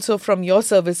they're also from your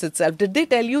service itself, did they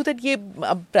tell you that ye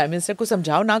Prime Minister ko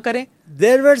samjhao na kare?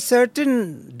 There were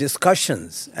certain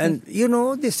discussions and,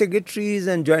 the secretaries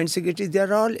and joint secretaries, they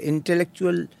are all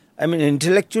intellectual.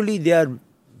 Intellectually they are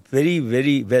very,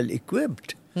 very well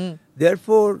equipped.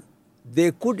 Therefore,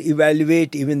 they could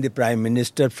evaluate even the Prime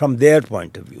Minister from their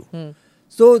point of view.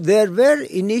 So there were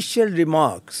initial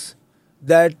remarks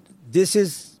that this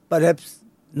is perhaps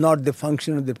not the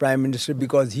function of the Prime Minister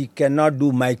because he cannot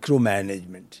do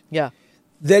micromanagement. Yeah.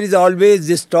 There is always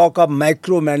this talk of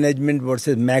micromanagement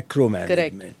versus macromanagement.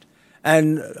 Correct.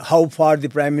 And how far the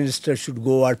Prime Minister should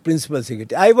go or Principal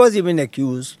Secretary. I was even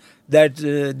accused that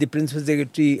the Principal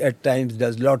Secretary at times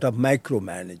does a lot of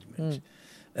micromanagement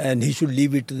and he should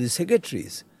leave it to the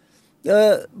secretaries.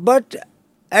 But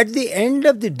at the end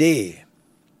of the day,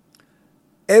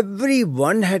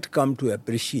 everyone had come to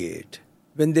appreciate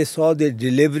when they saw the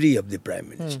delivery of the Prime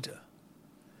Minister.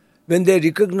 When they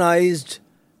recognized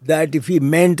that if he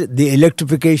meant the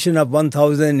electrification of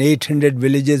 1,800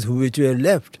 villages which were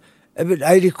left.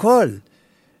 I recall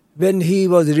when he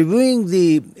was reviewing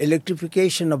the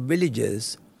electrification of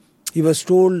villages, he was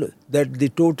told that the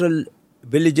total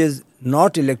villages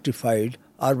not electrified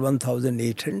are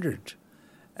 1,800.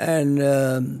 And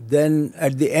then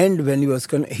at the end when he was,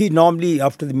 he normally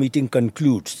after the meeting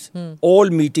concludes. All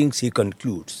meetings he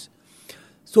concludes.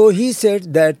 So he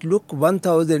said that, look,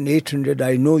 1,800,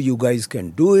 I know you guys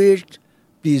can do it.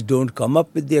 Please don't come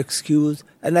up with the excuse.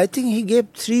 And I think he gave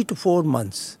 3 to 4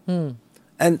 months.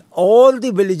 And all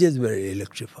the villages were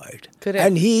electrified. Correct.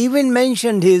 And he even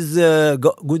mentioned his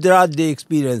Gujarat Day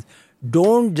experience.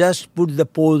 Don't just put the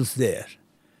poles there.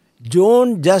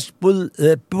 Don't just put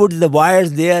the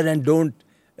wires there and don't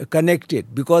connect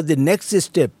it. Because the next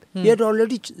step, he had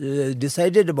already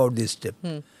decided about this step.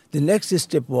 The next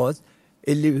step was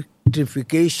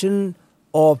electrification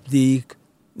of the,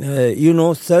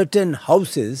 certain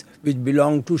houses which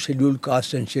belong to scheduled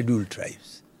caste and scheduled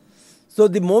tribes. So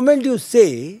the moment you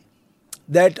say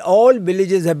that all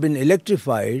villages have been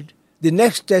electrified, the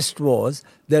next test was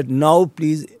that now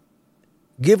please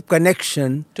give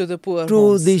connection to the poor to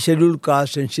homes. the scheduled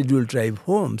caste and scheduled tribe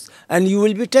homes and you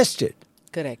will be tested.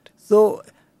 Correct. So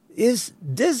is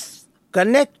this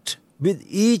connect with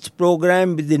each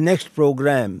program, with the next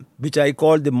program, which I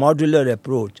call the modular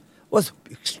approach, was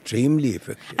extremely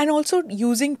effective. And also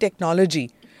using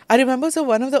technology. I remember, so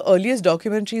one of the earliest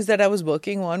documentaries that I was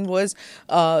working on was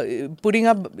putting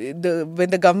up, when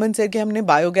the government said कि हमने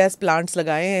biogas plants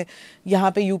लगाए हैं,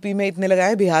 यहाँ पे UP में इतने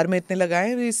लगाए, बिहार में इतने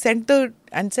लगाए, we sent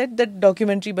and said that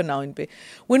documentary बनाओ इन पे.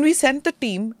 When we sent the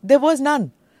team, there was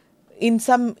none. In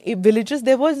some villages,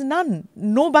 there was none.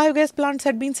 No biogas plants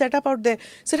had been set up out there.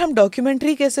 Sir, हम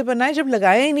documentary कैसे बनाए जब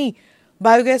लगाए ही नहीं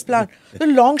biogas plant? तो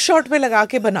long shot पे लगा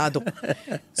के बना दो.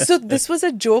 So this was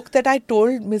a joke that I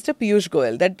told Mr. Piyush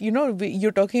Goyal that,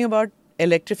 you're talking about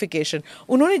electrification.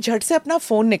 उन्होंने झट से अपना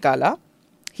phone निकाला.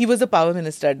 He was the power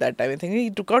minister at that time. I think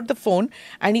he took out the phone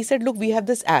and he said, look, we have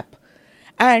this app.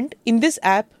 And in this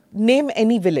app, name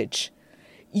any village.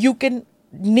 You can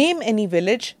name any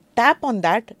village, tap on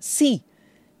that, see,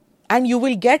 and you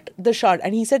will get the shot.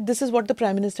 And he said, this is what the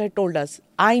Prime Minister had told us.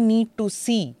 I need to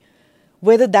see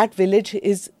whether that village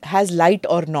has light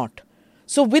or not.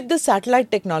 So with the satellite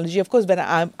technology, of course, when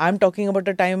I'm talking about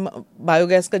a time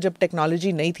biogas ka jab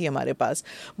technology nahi thi hamare paas,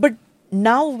 but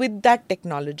now with that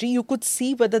technology, you could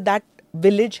see whether that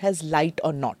village has light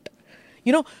or not.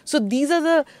 So these are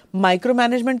the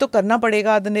micromanagement to karna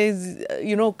padega,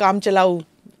 kaam chalao.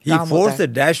 He forced the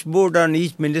dashboard on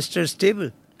each minister's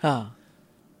table.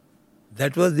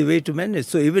 That was the way to manage.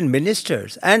 So even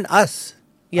ministers and us,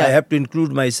 I have to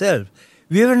include myself,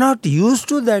 we were not used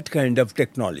to that kind of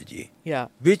technology,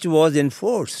 which was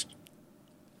enforced.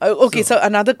 Okay, so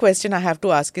another question I have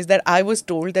to ask is that I was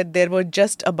told that there were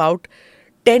just about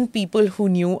 10 people who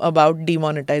knew about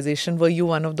demonetization. Were you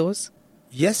one of those?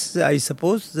 Yes, I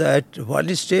suppose that at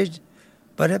one stage,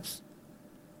 perhaps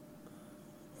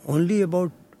only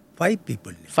about 5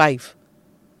 people knew. 5?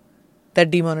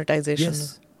 That demonetization?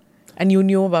 Yes. And you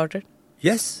knew about it?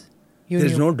 Yes.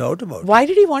 There's no doubt about it. Why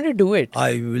did he want to do it?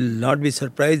 I will not be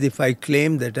surprised if I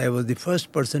claim that I was the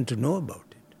first person to know about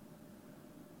it.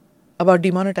 About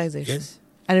demonetization? Yes.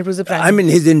 And it was the Prime I mean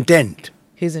his intent.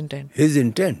 His intent. His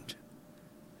intent.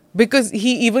 Because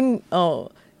he even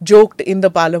joked in the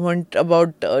parliament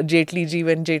about Jaitley ji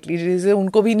when Jaitley ji said,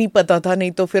 unko bhi nahi pata tha,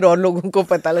 nahi to fir aur logon ko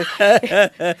pata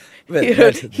lag.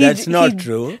 Well, that's not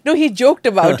true. No, he joked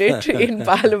about it in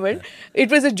parliament. It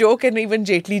was a joke and even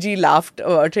Jaitley ji laughed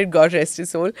about it, God rest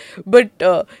his soul. But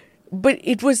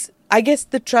it was, I guess,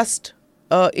 the trust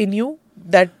in you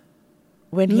that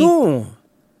when he... No,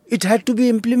 it had to be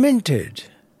implemented.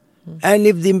 And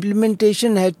if the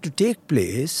implementation had to take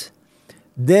place,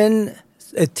 then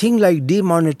a thing like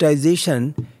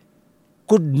demonetization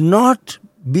could not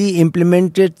be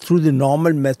implemented through the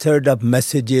normal method of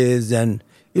messages and,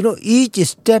 each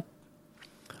step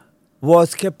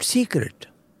was kept secret.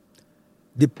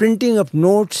 The printing of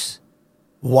notes,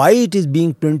 why it is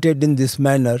being printed in this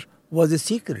manner, was a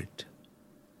secret.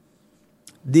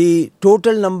 The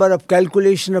total number of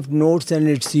calculation of notes and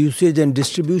its usage and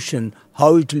distribution,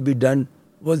 how it will be done,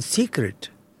 was secret.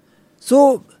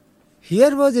 So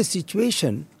here was a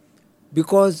situation,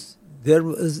 because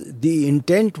the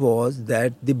intent was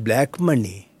that the black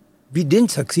money, we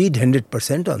didn't succeed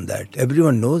 100% on that.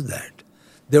 Everyone knows that.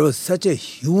 There was such a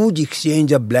huge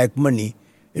exchange of black money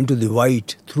into the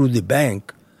white through the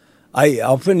bank. I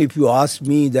often, if you ask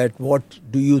me that what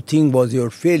do you think was your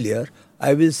failure,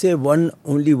 I will say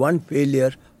only one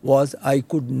failure was I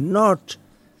could not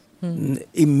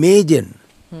imagine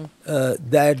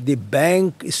that the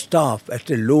bank staff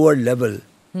at a lower level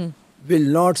will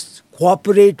not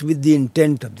cooperate with the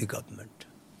intent of the government.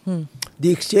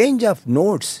 The exchange of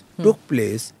notes took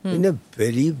place in a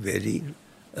very, very,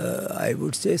 I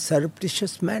would say,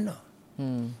 surreptitious manner.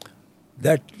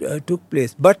 That took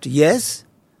place. But yes,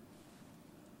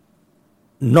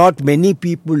 not many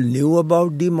people knew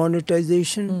about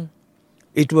demonetization.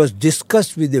 It was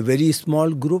discussed with a very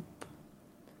small group.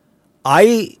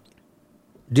 I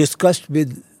discussed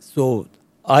with, so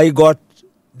I got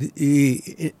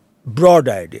the broad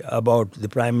idea about the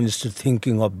Prime Minister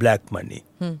thinking of black money.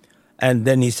 And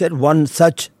then he said one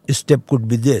such step could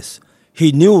be this.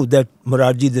 He knew that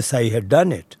Morarji Desai had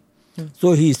done it.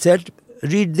 So he said,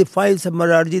 read the files of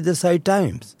Morarji Desai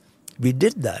Times. We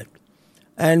did that.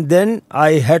 And then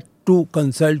I had to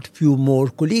consult few more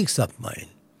colleagues of mine.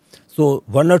 So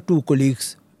one or two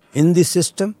colleagues in the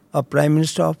system of Prime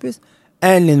Minister office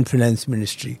and in Finance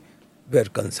Ministry were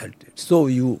consulted. So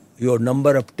your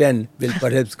number of 10 will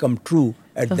perhaps come true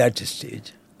at that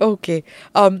stage. Okay.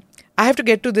 I have to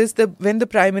get to this. When the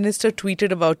Prime Minister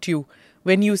tweeted about you,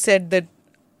 when you said that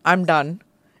I'm done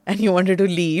and you wanted to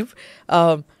leave,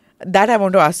 that I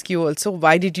want to ask you also.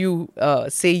 Why did you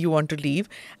say you want to leave?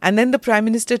 And then the Prime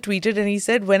Minister tweeted and he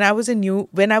said, when I was new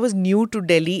to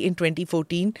Delhi in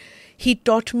 2014, he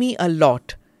taught me a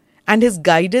lot and his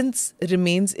guidance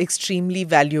remains extremely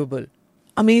valuable.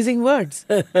 Amazing words.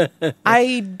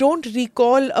 I don't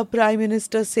recall a Prime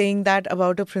Minister saying that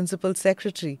about a Principal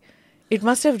Secretary. It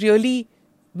must have really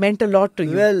meant a lot to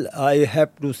you. Well, I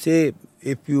have to say,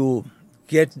 if you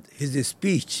get his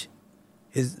speech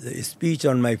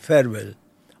on my farewell,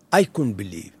 I couldn't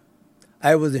believe.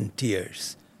 I was in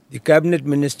tears. The cabinet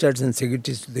ministers and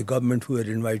secretaries to the government who were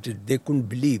invited, they couldn't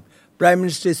believe. Prime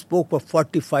Minister spoke for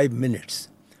 45 minutes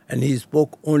and he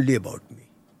spoke only about me.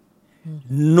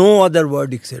 No other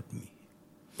word except me.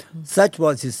 Such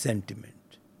was his sentiment.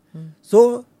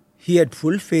 So he had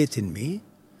full faith in me.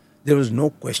 There was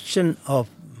no question of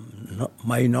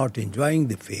my not enjoying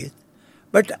the faith.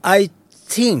 But I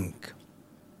think,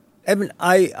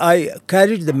 I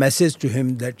carried the message to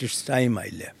him that it's time I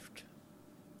left.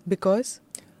 Because?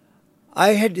 I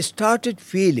had started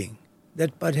feeling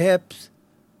that perhaps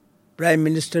Prime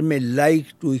Minister may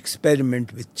like to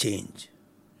experiment with change.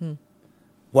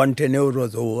 One tenure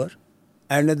was over,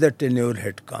 another tenure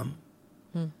had come.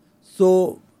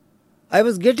 So I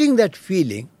was getting that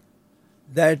feeling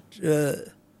that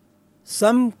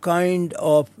some kind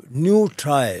of new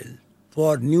trial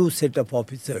for new set of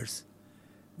officers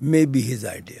may be his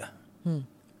idea.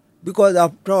 Because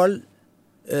after all,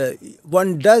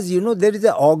 one does, there is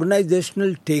an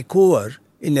organizational takeover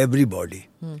in everybody.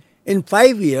 In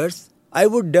 5 years, I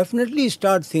would definitely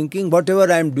start thinking whatever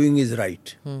I am doing is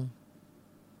right.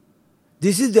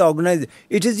 This is the organization.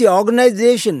 It is the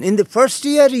organization. In the first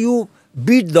year, you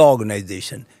beat the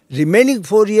organization. Remaining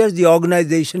 4 years, the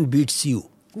organization beats you.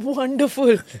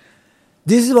 Wonderful.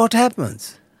 This is what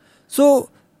happens. So,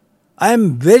 I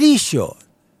am very sure,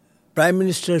 Prime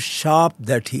Minister sharp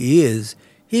that he is,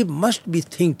 he must be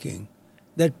thinking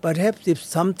that perhaps if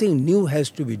something new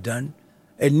has to be done,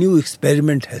 a new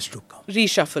experiment has to come.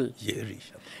 Reshuffle. Yeah,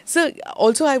 reshuffle. So,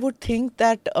 also I would think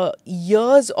that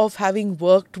years of having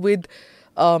worked with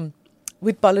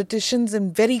politicians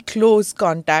in very close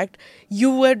contact,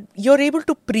 you're able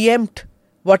to preempt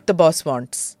what the boss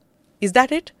wants. Is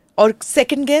that it? Or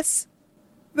second guess?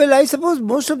 Well, I suppose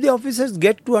most of the officers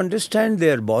get to understand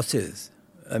their bosses.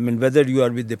 Whether you are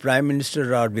with the Prime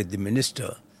Minister or with the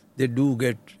Minister, they do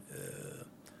get...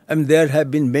 there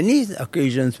have been many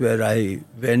occasions where I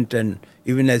went and,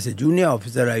 even as a junior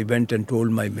officer, I went and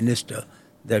told my Minister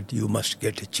that you must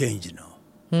get a change now.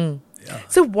 Yeah.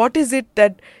 So what is it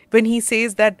that when he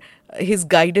says that his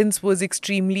guidance was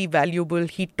extremely valuable,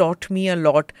 he taught me a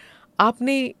lot,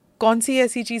 aapne kaun si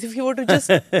aisi cheez, if you were to just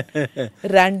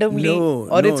randomly,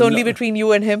 it's only between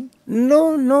you and him?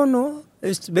 No.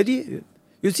 It's very...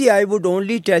 You see, I would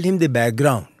only tell him the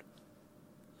background.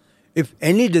 If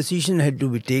any decision had to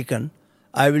be taken,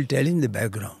 I will tell him the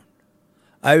background.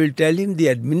 I will tell him the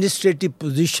administrative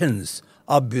positions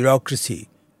of bureaucracy,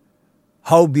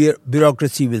 how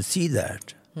bureaucracy will see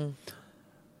that.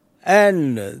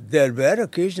 And there were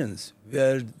occasions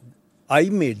where I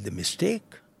made the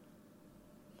mistake.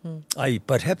 I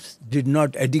perhaps did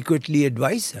not adequately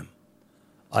advise him.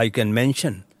 I can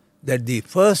mention that the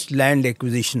first Land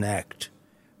Acquisition Act,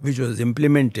 which was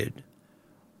implemented,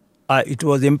 it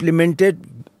was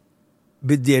implemented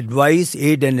with the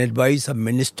aid and advice of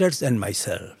ministers and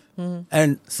myself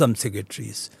and some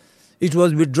secretaries. It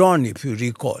was withdrawn, if you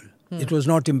recall. It was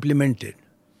not implemented.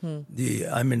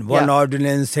 One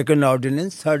ordinance, second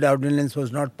ordinance, third ordinance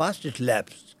was not passed, it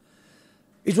lapsed.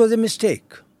 It was a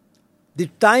mistake. The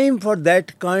time for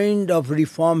that kind of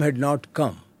reform had not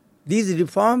come. These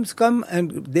reforms come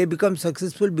and they become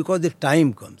successful because the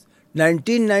time comes.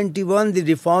 1991, the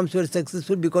reforms were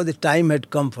successful because the time had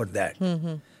come for that.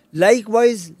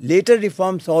 Likewise, later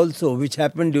reforms also, which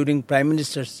happened during Prime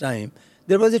Minister's time,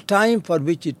 there was a time for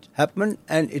which it happened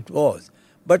and it was.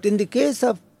 But in the case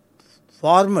of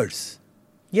farmers,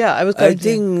 I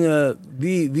think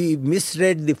we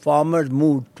misread the farmer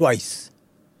mood twice.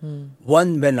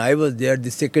 One when I was there,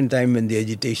 the second time when the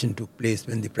agitation took place,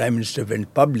 when the Prime Minister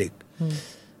went public.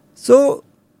 So,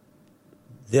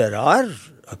 there are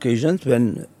occasions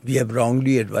when we have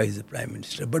wrongly advised the Prime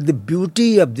Minister. But the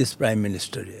beauty of this Prime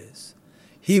Minister is,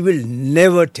 he will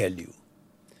never tell you.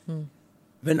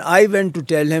 When I went to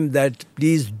tell him that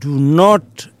please do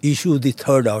not issue the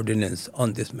third ordinance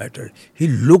on this matter, he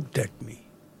looked at me.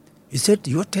 He said,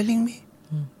 "You are telling me?"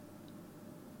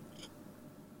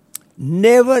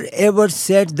 Never ever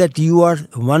said that you are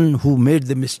one who made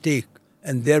the mistake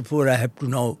and therefore I have to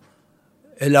now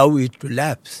allow it to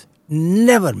lapse.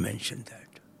 Never mentioned that.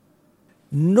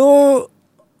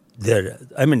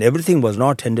 Everything was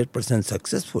not 100%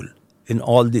 successful in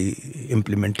all the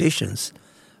implementations,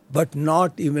 but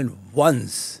not even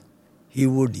once he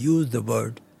would use the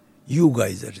word, "You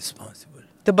guys are responsible."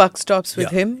 The buck stops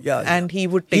with him and he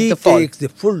would take the fall. He takes the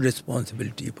full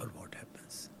responsibility for what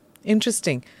happens.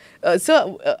 Interesting.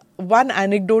 One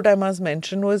anecdote I must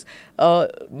mention was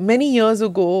many years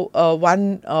ago, one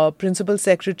principal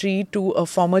secretary to a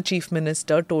former chief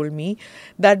minister told me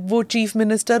that वो chief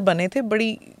minister बने थे बड़ी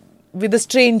with a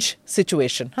strange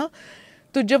situation.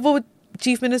 तो जब वो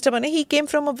chief minister बने, he came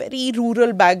from a very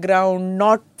rural background,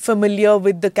 not familiar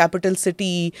with the capital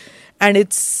city and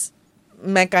its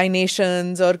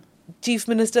machinations और chief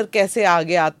minister कैसे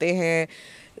आगे आते हैं.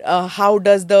 How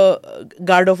does the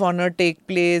guard of honor take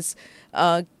place?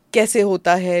 कैसे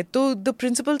होता है? तो the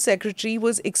principal secretary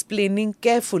was explaining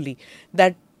carefully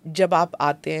that जब आप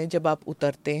आते हैं, जब आप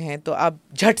उतरते हैं, तो आप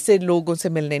झट से लोगों से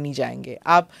मिलने नहीं जाएंगे.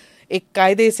 आप एक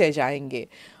कायदे से जाएंगे.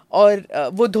 और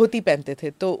वो धोती पहनते थे.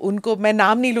 तो उनको मैं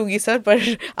नाम नहीं लूँगी सर,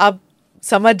 पर आप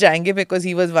समझ जाएंगे because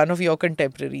he was one of your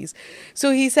contemporaries.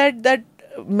 So he said that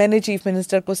मैंने चीफ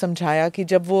मिनिस्टर को समझाया कि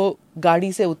जब वो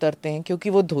गाड़ी से उतरते हैं, क्योंकि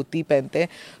वो धोती पहनते हैं,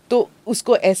 तो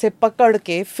उसको ऐसे पकड़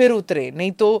के फिर उतरे,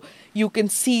 नहीं तो यू कैन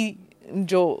सी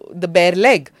जो द बेयर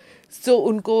लेग. सो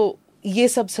उनको ये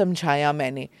सब समझाया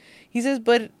मैंने. ही सेज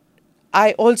पर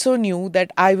I also knew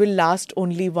that I will last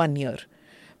only 1 year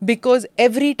because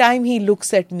every time he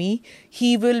looks at me,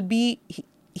 he will be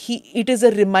it is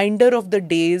a reminder of the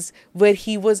days where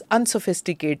he was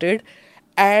unsophisticated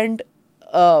and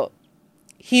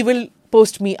he will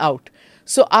post me out.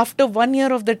 So after 1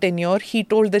 year of the tenure, he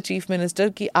told the chief minister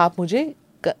कि आप मुझे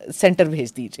center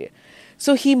भेज दीजिए.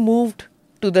 So he moved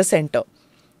to the center.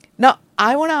 Now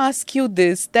I want to ask you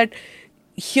this, that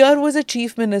here was a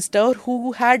chief minister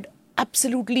who had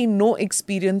absolutely no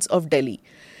experience of Delhi.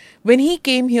 When he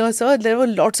came here, sir, there were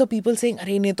lots of people saying,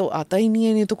 अरे इन्हें तो आता ही नहीं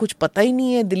है, इन्हें तो कुछ पता ही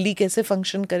नहीं है, दिल्ली कैसे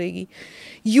function करेगी.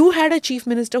 You had a chief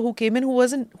minister who came in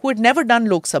who had never done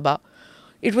Lok Sabha.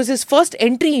 It was his first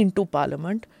entry into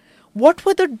Parliament. What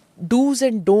were the do's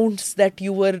and don'ts that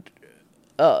you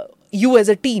as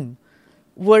a team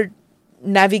were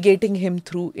navigating him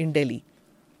through in Delhi?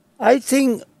 I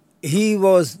think he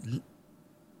was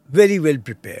very well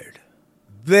prepared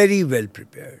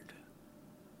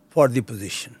for the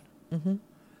position.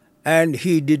 And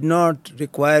he did not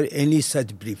require any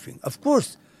such briefing. Of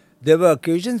course, there were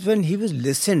occasions when he was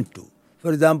listened to.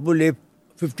 For example, if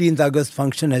 15th August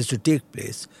function has to take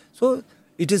place. So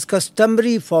it is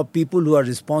customary for people who are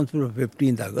responsible for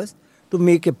 15th August to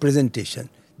make a presentation.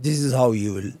 This is how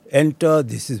you will enter,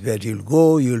 this is where you will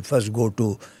go. You will first go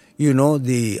to,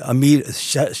 the Amir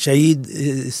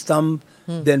Shaheed Stamp.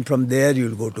 Then from there you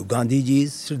will go to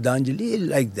Gandhiji's Shraddhanjali,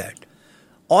 like that.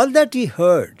 All that he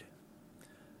heard.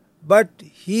 But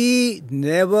he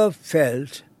never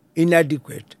felt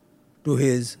inadequate to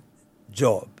his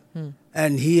job.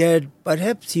 And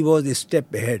perhaps he was a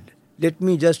step ahead. Let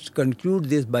me just conclude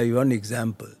this by one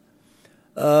example.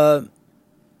 When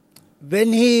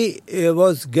he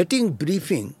was getting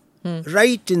briefing,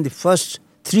 right in the first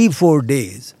 3-4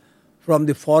 days from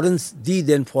the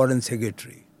then foreign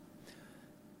secretary,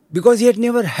 because he had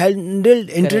never handled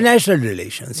international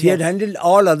relations. He had handled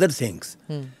all other things.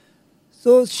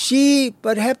 So she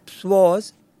perhaps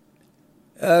was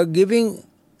giving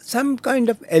some kind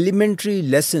of elementary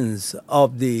lessons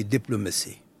of the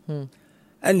diplomacy.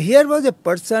 And here was a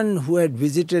person who had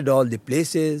visited all the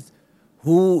places,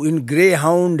 who in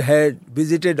Greyhound had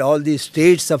visited all the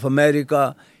states of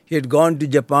America. He had gone to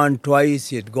Japan twice,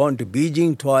 he had gone to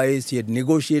Beijing twice, he had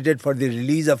negotiated for the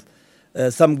release of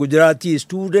some Gujarati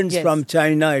students from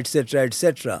China, etc.,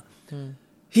 etc.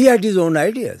 He had his own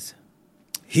ideas.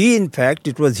 In fact,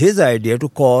 it was his idea to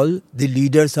call the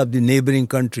leaders of the neighboring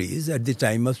countries at the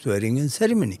time of swearing-in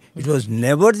ceremony. It was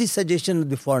never the suggestion of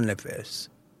the Foreign Affairs.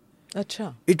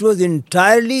 Achha. It was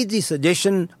entirely the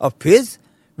suggestion of his,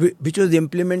 which was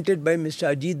implemented by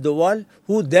Mr. Ajit Doval,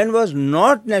 who then was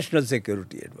not National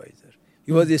Security Advisor.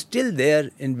 He was still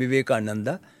there in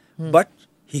Vivekananda, but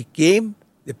he came,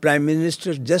 the Prime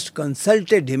Minister just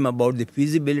consulted him about the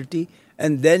feasibility,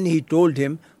 and then he told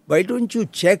him, why don't you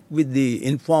check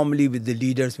informally with the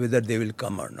leaders whether they will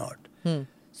come or not.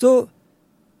 So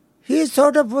he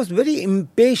sort of was very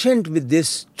impatient with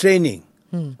this training,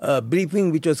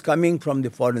 briefing which was coming from the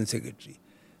Foreign Secretary.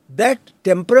 That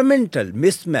temperamental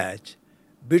mismatch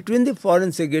between the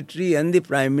Foreign Secretary and the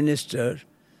Prime Minister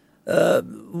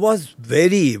was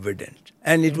very evident.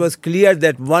 And it was clear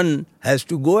that one has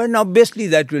to go, and obviously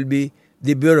that will be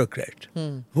the bureaucrat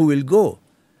who will go.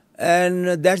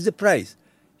 And that's the price.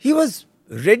 He was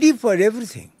ready for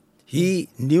everything. He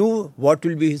knew what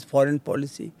will be his foreign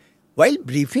policy. While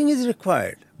briefing is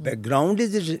required, background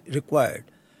is required,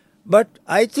 but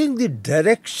I think the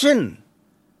direction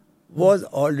was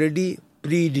already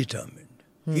predetermined.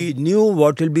 He knew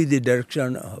what will be the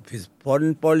direction of his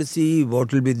foreign policy,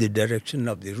 what will be the direction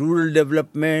of the rural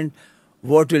development,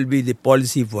 what will be the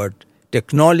policy for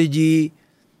technology.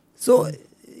 So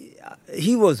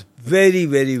he was very,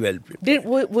 very well prepared.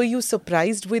 Were you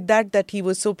surprised with that he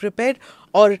was so prepared?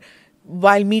 Or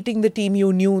while meeting the team,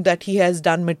 you knew that he has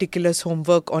done meticulous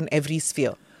homework on every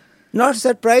sphere? Not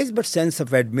surprised, but sense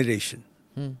of admiration.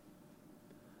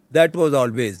 That was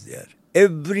always there.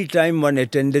 Every time one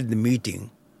attended the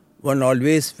meeting, one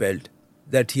always felt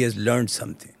that he has learned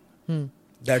something.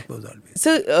 That was always.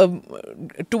 So,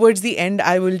 towards the end,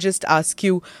 I will just ask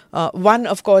you, one,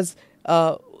 of course,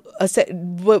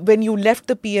 when you left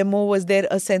the PMO, was there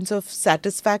a sense of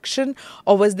satisfaction,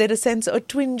 or was there a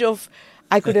twinge of,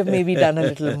 I could have maybe done a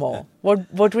little more?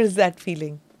 What was that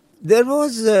feeling? There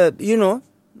was, I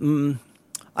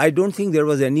don't think there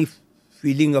was any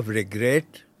feeling of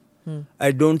regret.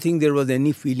 I don't think there was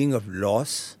any feeling of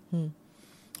loss.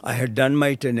 I had done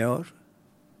my tenure.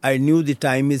 I knew the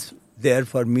time is there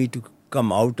for me to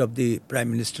come out of the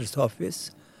Prime Minister's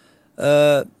office.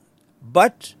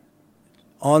 But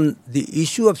on the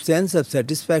issue of sense of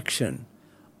satisfaction,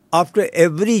 after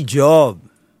every job,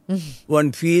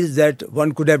 one feels that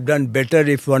one could have done better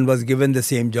if one was given the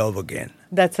same job again.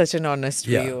 That's such an honest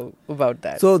view about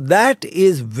that. So that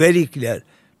is very clear.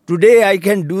 Today I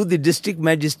can do the district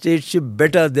magistrateship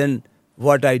better than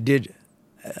what I did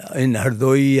in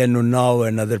Hardoi and Unnao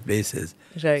and other places.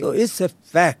 Right. So it's a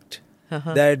fact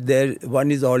that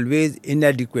one is always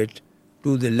inadequate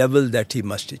to the level that he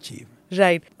must achieve.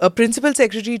 Right. A principal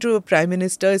secretary to a prime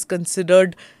minister is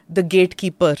considered the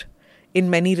gatekeeper in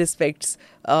many respects.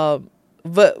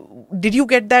 Did you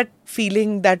get that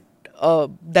feeling that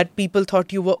that people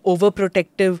thought you were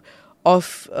overprotective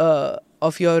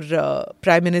of your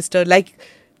prime minister? Like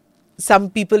some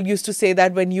people used to say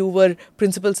that when you were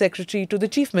principal secretary to the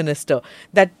chief minister,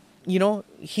 that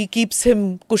he keeps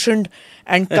him cushioned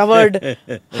and covered.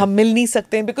 Hum mil nahi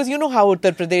sakte hain, because you know how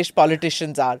Uttar Pradesh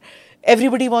politicians are.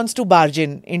 Everybody wants to barge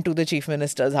into the chief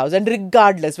minister's house, and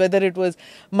regardless whether it was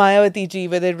Mayawati ji,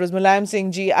 whether it was Mulayam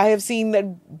Singh ji, I have seen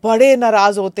that bade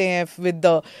naraz hote hain with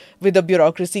the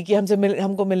bureaucracy ki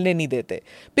humko milne nahi dete,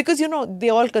 because they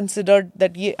all considered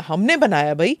that ye humne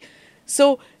banaya bhai.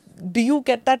 So do you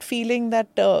get that feeling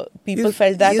that people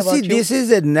felt that about you? This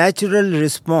is a natural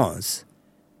response,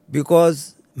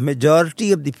 because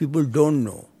majority of the people don't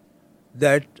know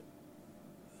that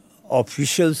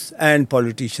officials and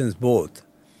politicians both,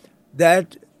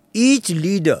 that each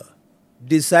leader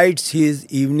decides his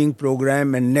evening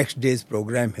program and next day's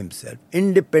program himself,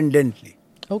 independently.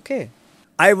 Okay.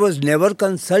 I was never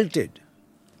consulted.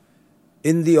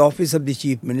 in the office of the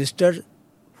Chief Minister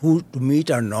who to meet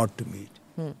or not to meet.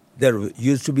 There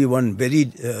used to be one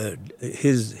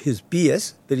his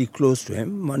PS, very close to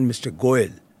him, one Mr.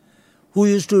 Goyal, who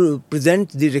used to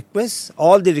present the requests.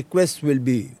 All the requests will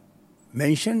be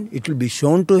mentioned, it will be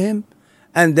shown to him,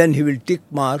 and then he will tick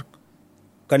mark,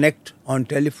 connect on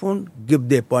telephone, give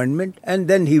the appointment, and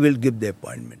then he will give the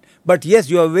appointment. But yes,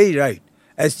 you are very right.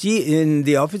 As in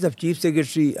the office of Chief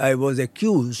Secretary, I was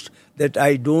accused that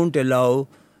I don't allow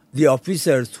the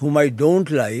officers whom I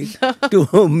don't like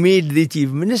to meet the Chief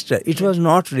Minister. It was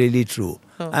not really true.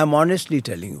 I am honestly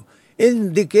telling you.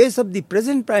 In the case of the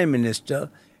present Prime Minister,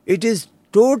 it is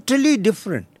totally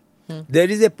different. There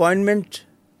is appointment,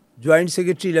 Joint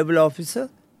Secretary level officer,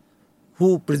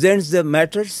 who presents the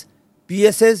matters.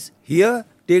 PSS here,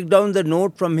 take down the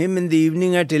note from him in the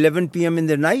evening at 11 p.m. in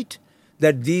the night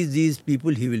that these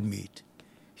people he will meet.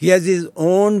 He has his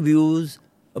own views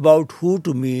about who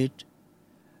to meet.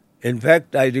 In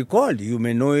fact, I recall, you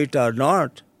may know it or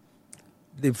not,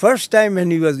 the first time when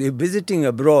he was visiting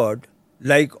abroad,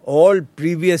 like all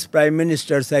previous prime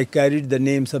ministers, I carried the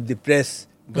names of the press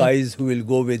guys who will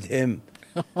go with him.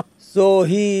 So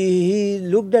he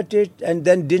looked at it and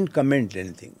then didn't comment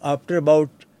anything. After about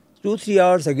 2-3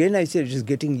 hours, again I said, it is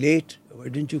getting late. Why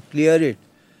didn't you clear it?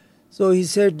 So he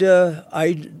said,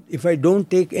 if I don't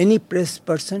take any press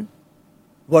person,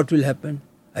 what will happen?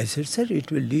 I said, sir,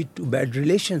 it will lead to bad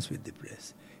relations with the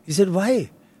press. He said,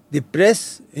 why? The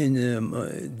press,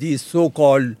 in these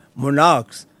so-called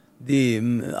monarchs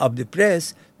of the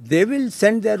press, they will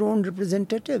send their own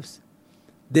representatives.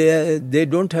 They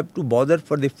don't have to bother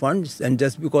for the funds, and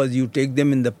just because you take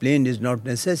them in the plane is not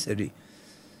necessary.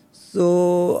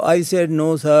 So I said,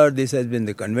 no, sir, this has been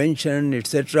the convention,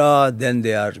 etc. Then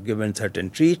they are given certain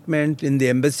treatment in the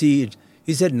embassy.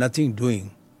 He said, nothing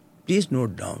doing. Please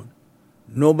note down.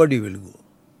 Nobody will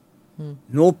go.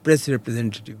 No press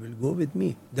representative will go with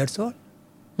me. That's all.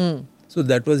 So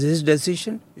that was his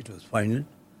decision. It was final.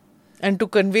 And to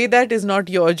convey that is not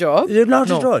your job? Not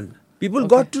at all. People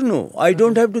got to know. I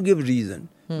don't have to give reason.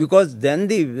 Because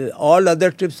then all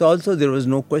other trips also, there was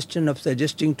no question of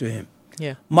suggesting to him.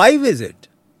 Yeah. My visit,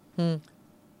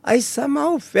 I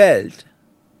somehow felt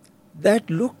that,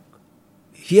 look,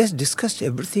 he has discussed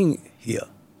everything here.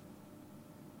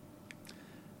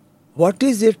 What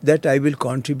is it that I will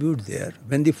contribute there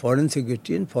when the foreign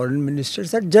secretary and foreign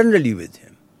ministers are generally with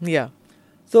him? Yeah.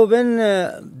 So when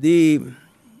the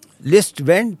list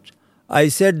went, I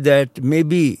said that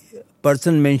maybe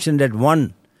person mentioned that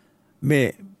one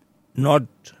may not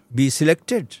be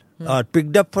selected or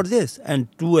picked up for this, and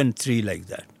 2 and 3 like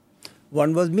that.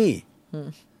 One was me.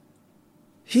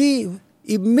 He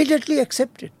immediately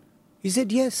accepted. He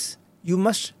said, yes, you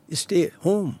must stay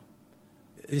home,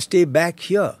 stay back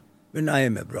here when I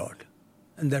am abroad.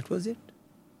 And that was it.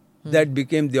 That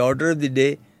became the order of the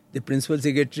day. The principal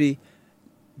secretary,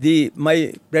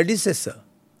 my predecessor,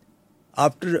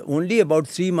 after only about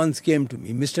 3 months came to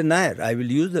me, Mr. Nair, I will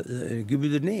give you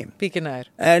the name. P.K. Nair.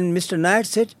 And Mr. Nair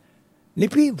said,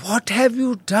 Nipi, what have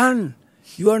you done?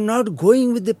 You are not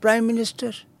going with the Prime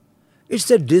Minister.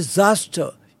 It's a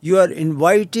disaster. You are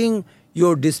inviting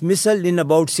your dismissal in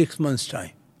about 6 months'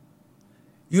 time.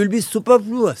 You will be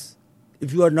superfluous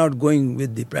if you are not going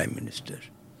with the Prime Minister.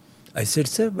 I said,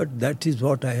 sir, but that is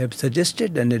what I have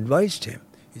suggested and advised him.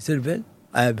 He said, well,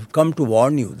 I have come to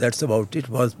warn you. That's about it.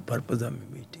 Was the purpose of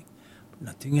my meeting. But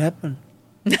nothing happened.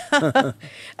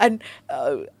 And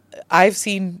I've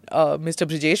seen Mr.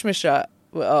 Brijesh Mishra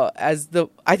as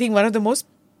I think one of the most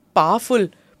powerful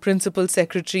principal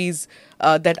secretaries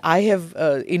that I have,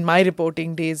 in my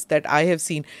reporting days, that I have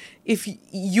seen. If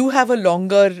you have a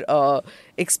longer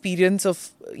experience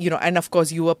of, and of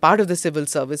course you were part of the civil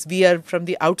service, we are from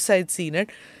the outside seeing it.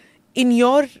 In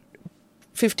your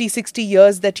 50, 60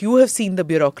 years that you have seen the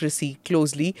bureaucracy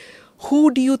closely,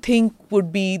 who do you think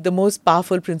would be the most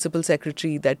powerful principal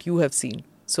secretary that you have seen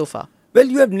so far? Well,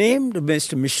 you have named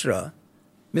Mr. Mishra.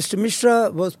 Mr.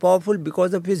 Mishra was powerful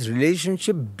because of his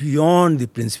relationship beyond the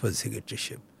principal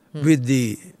secretaryship with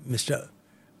the Mr.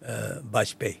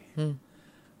 Bajpayee.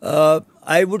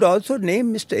 I would also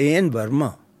name Mr. A.N.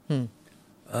 Verma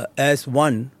as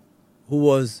one who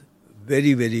was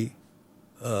very, very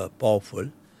powerful,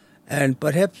 and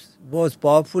perhaps was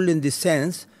powerful in the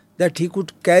sense that he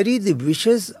could carry the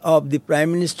wishes of the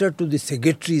Prime Minister to the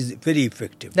secretaries very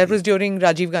effectively. That was during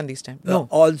Rajiv Gandhi's time? No.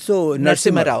 Also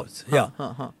Narasimha Rao's. Yeah.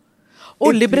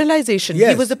 Oh, liberalization.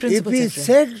 Yes, he was the principal secretary. If he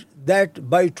said that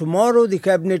by tomorrow the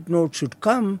cabinet note should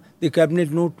come, the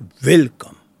cabinet note will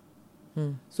come.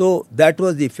 So that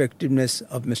was the effectiveness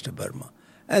of Mr. Verma.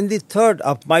 And the third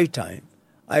of my time,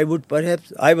 I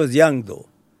was young though,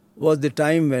 was the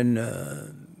time when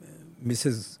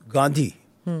Mrs. Gandhi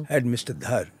had Mr.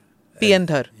 Dhar. PN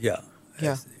Dhar. Yeah.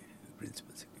 Yeah. As the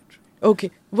principal secretary.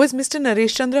 Okay. Was Mr.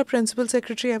 Narendra principal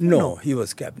secretary ever? No, he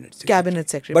was cabinet secretary. Cabinet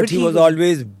secretary. But he was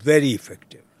always very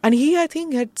effective. And he, I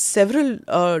think, had several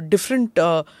different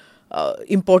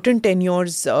important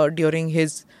tenures during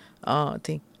his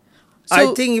thing. So,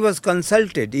 I think he was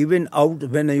consulted even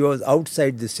when he was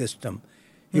outside the system.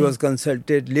 He was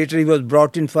consulted. Later he was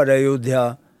brought in for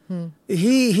Ayodhya.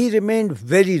 He remained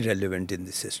very relevant in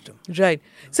the system. Right.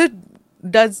 So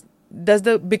does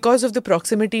because of the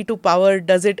proximity to power,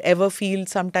 does it ever feel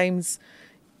sometimes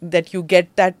that you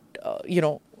get that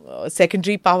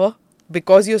secondary power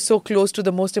because you're so close to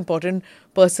the most important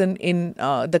person in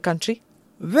the country?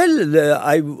 Well,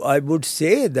 I would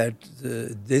say that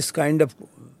this kind of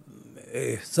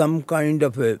some kind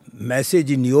of a message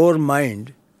in your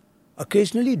mind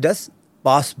occasionally does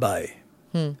pass by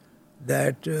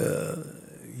that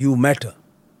you matter.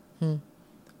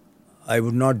 I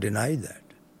would not deny that.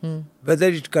 Whether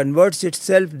it converts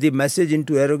itself, the message,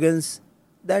 into arrogance,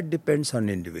 that depends on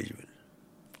individual.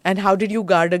 And how did you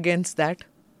guard against that?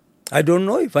 I don't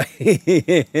know if I...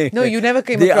 No, you never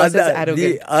came across as arrogant.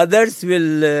 The others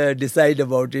will decide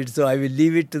about it, so I will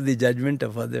leave it to the judgment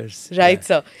of others. Right,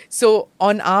 sir. So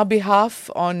on our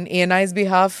behalf, on ANI's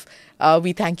behalf,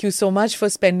 we thank you so much for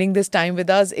spending this time with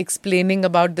us, explaining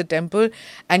about the temple,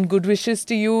 and good wishes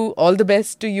to you, all the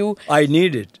best to you. I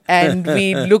need it. And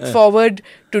we look forward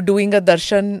to doing a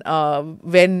darshan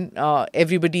when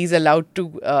everybody is allowed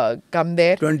to come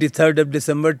there. 23rd of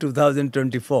December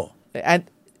 2024. And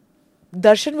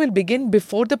darshan will begin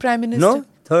before the Prime Minister? No,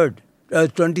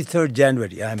 23rd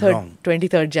January. I am wrong.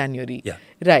 23rd January. Yeah.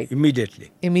 Right.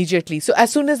 Immediately. So as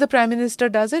soon as the Prime Minister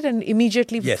does it, and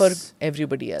immediately Yes. for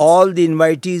everybody else. All the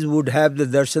invitees would have the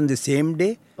darshan the same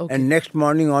day, Okay. and next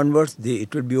morning onwards,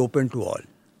 it will be open to all.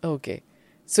 Okay.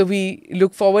 So we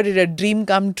look forward to a dream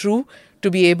come true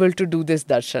to be able to do this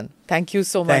darshan. Thank you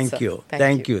so much, Thank sir. you.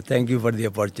 Thank you. Thank you for the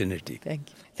opportunity. Thank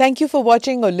you. Thank you for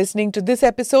watching or listening to this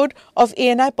episode of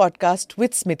ANI Podcast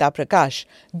with Smita Prakash.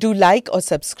 Do like or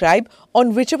subscribe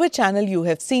on whichever channel you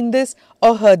have seen this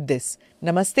or heard this.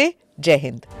 Namaste. Jai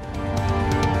Hind.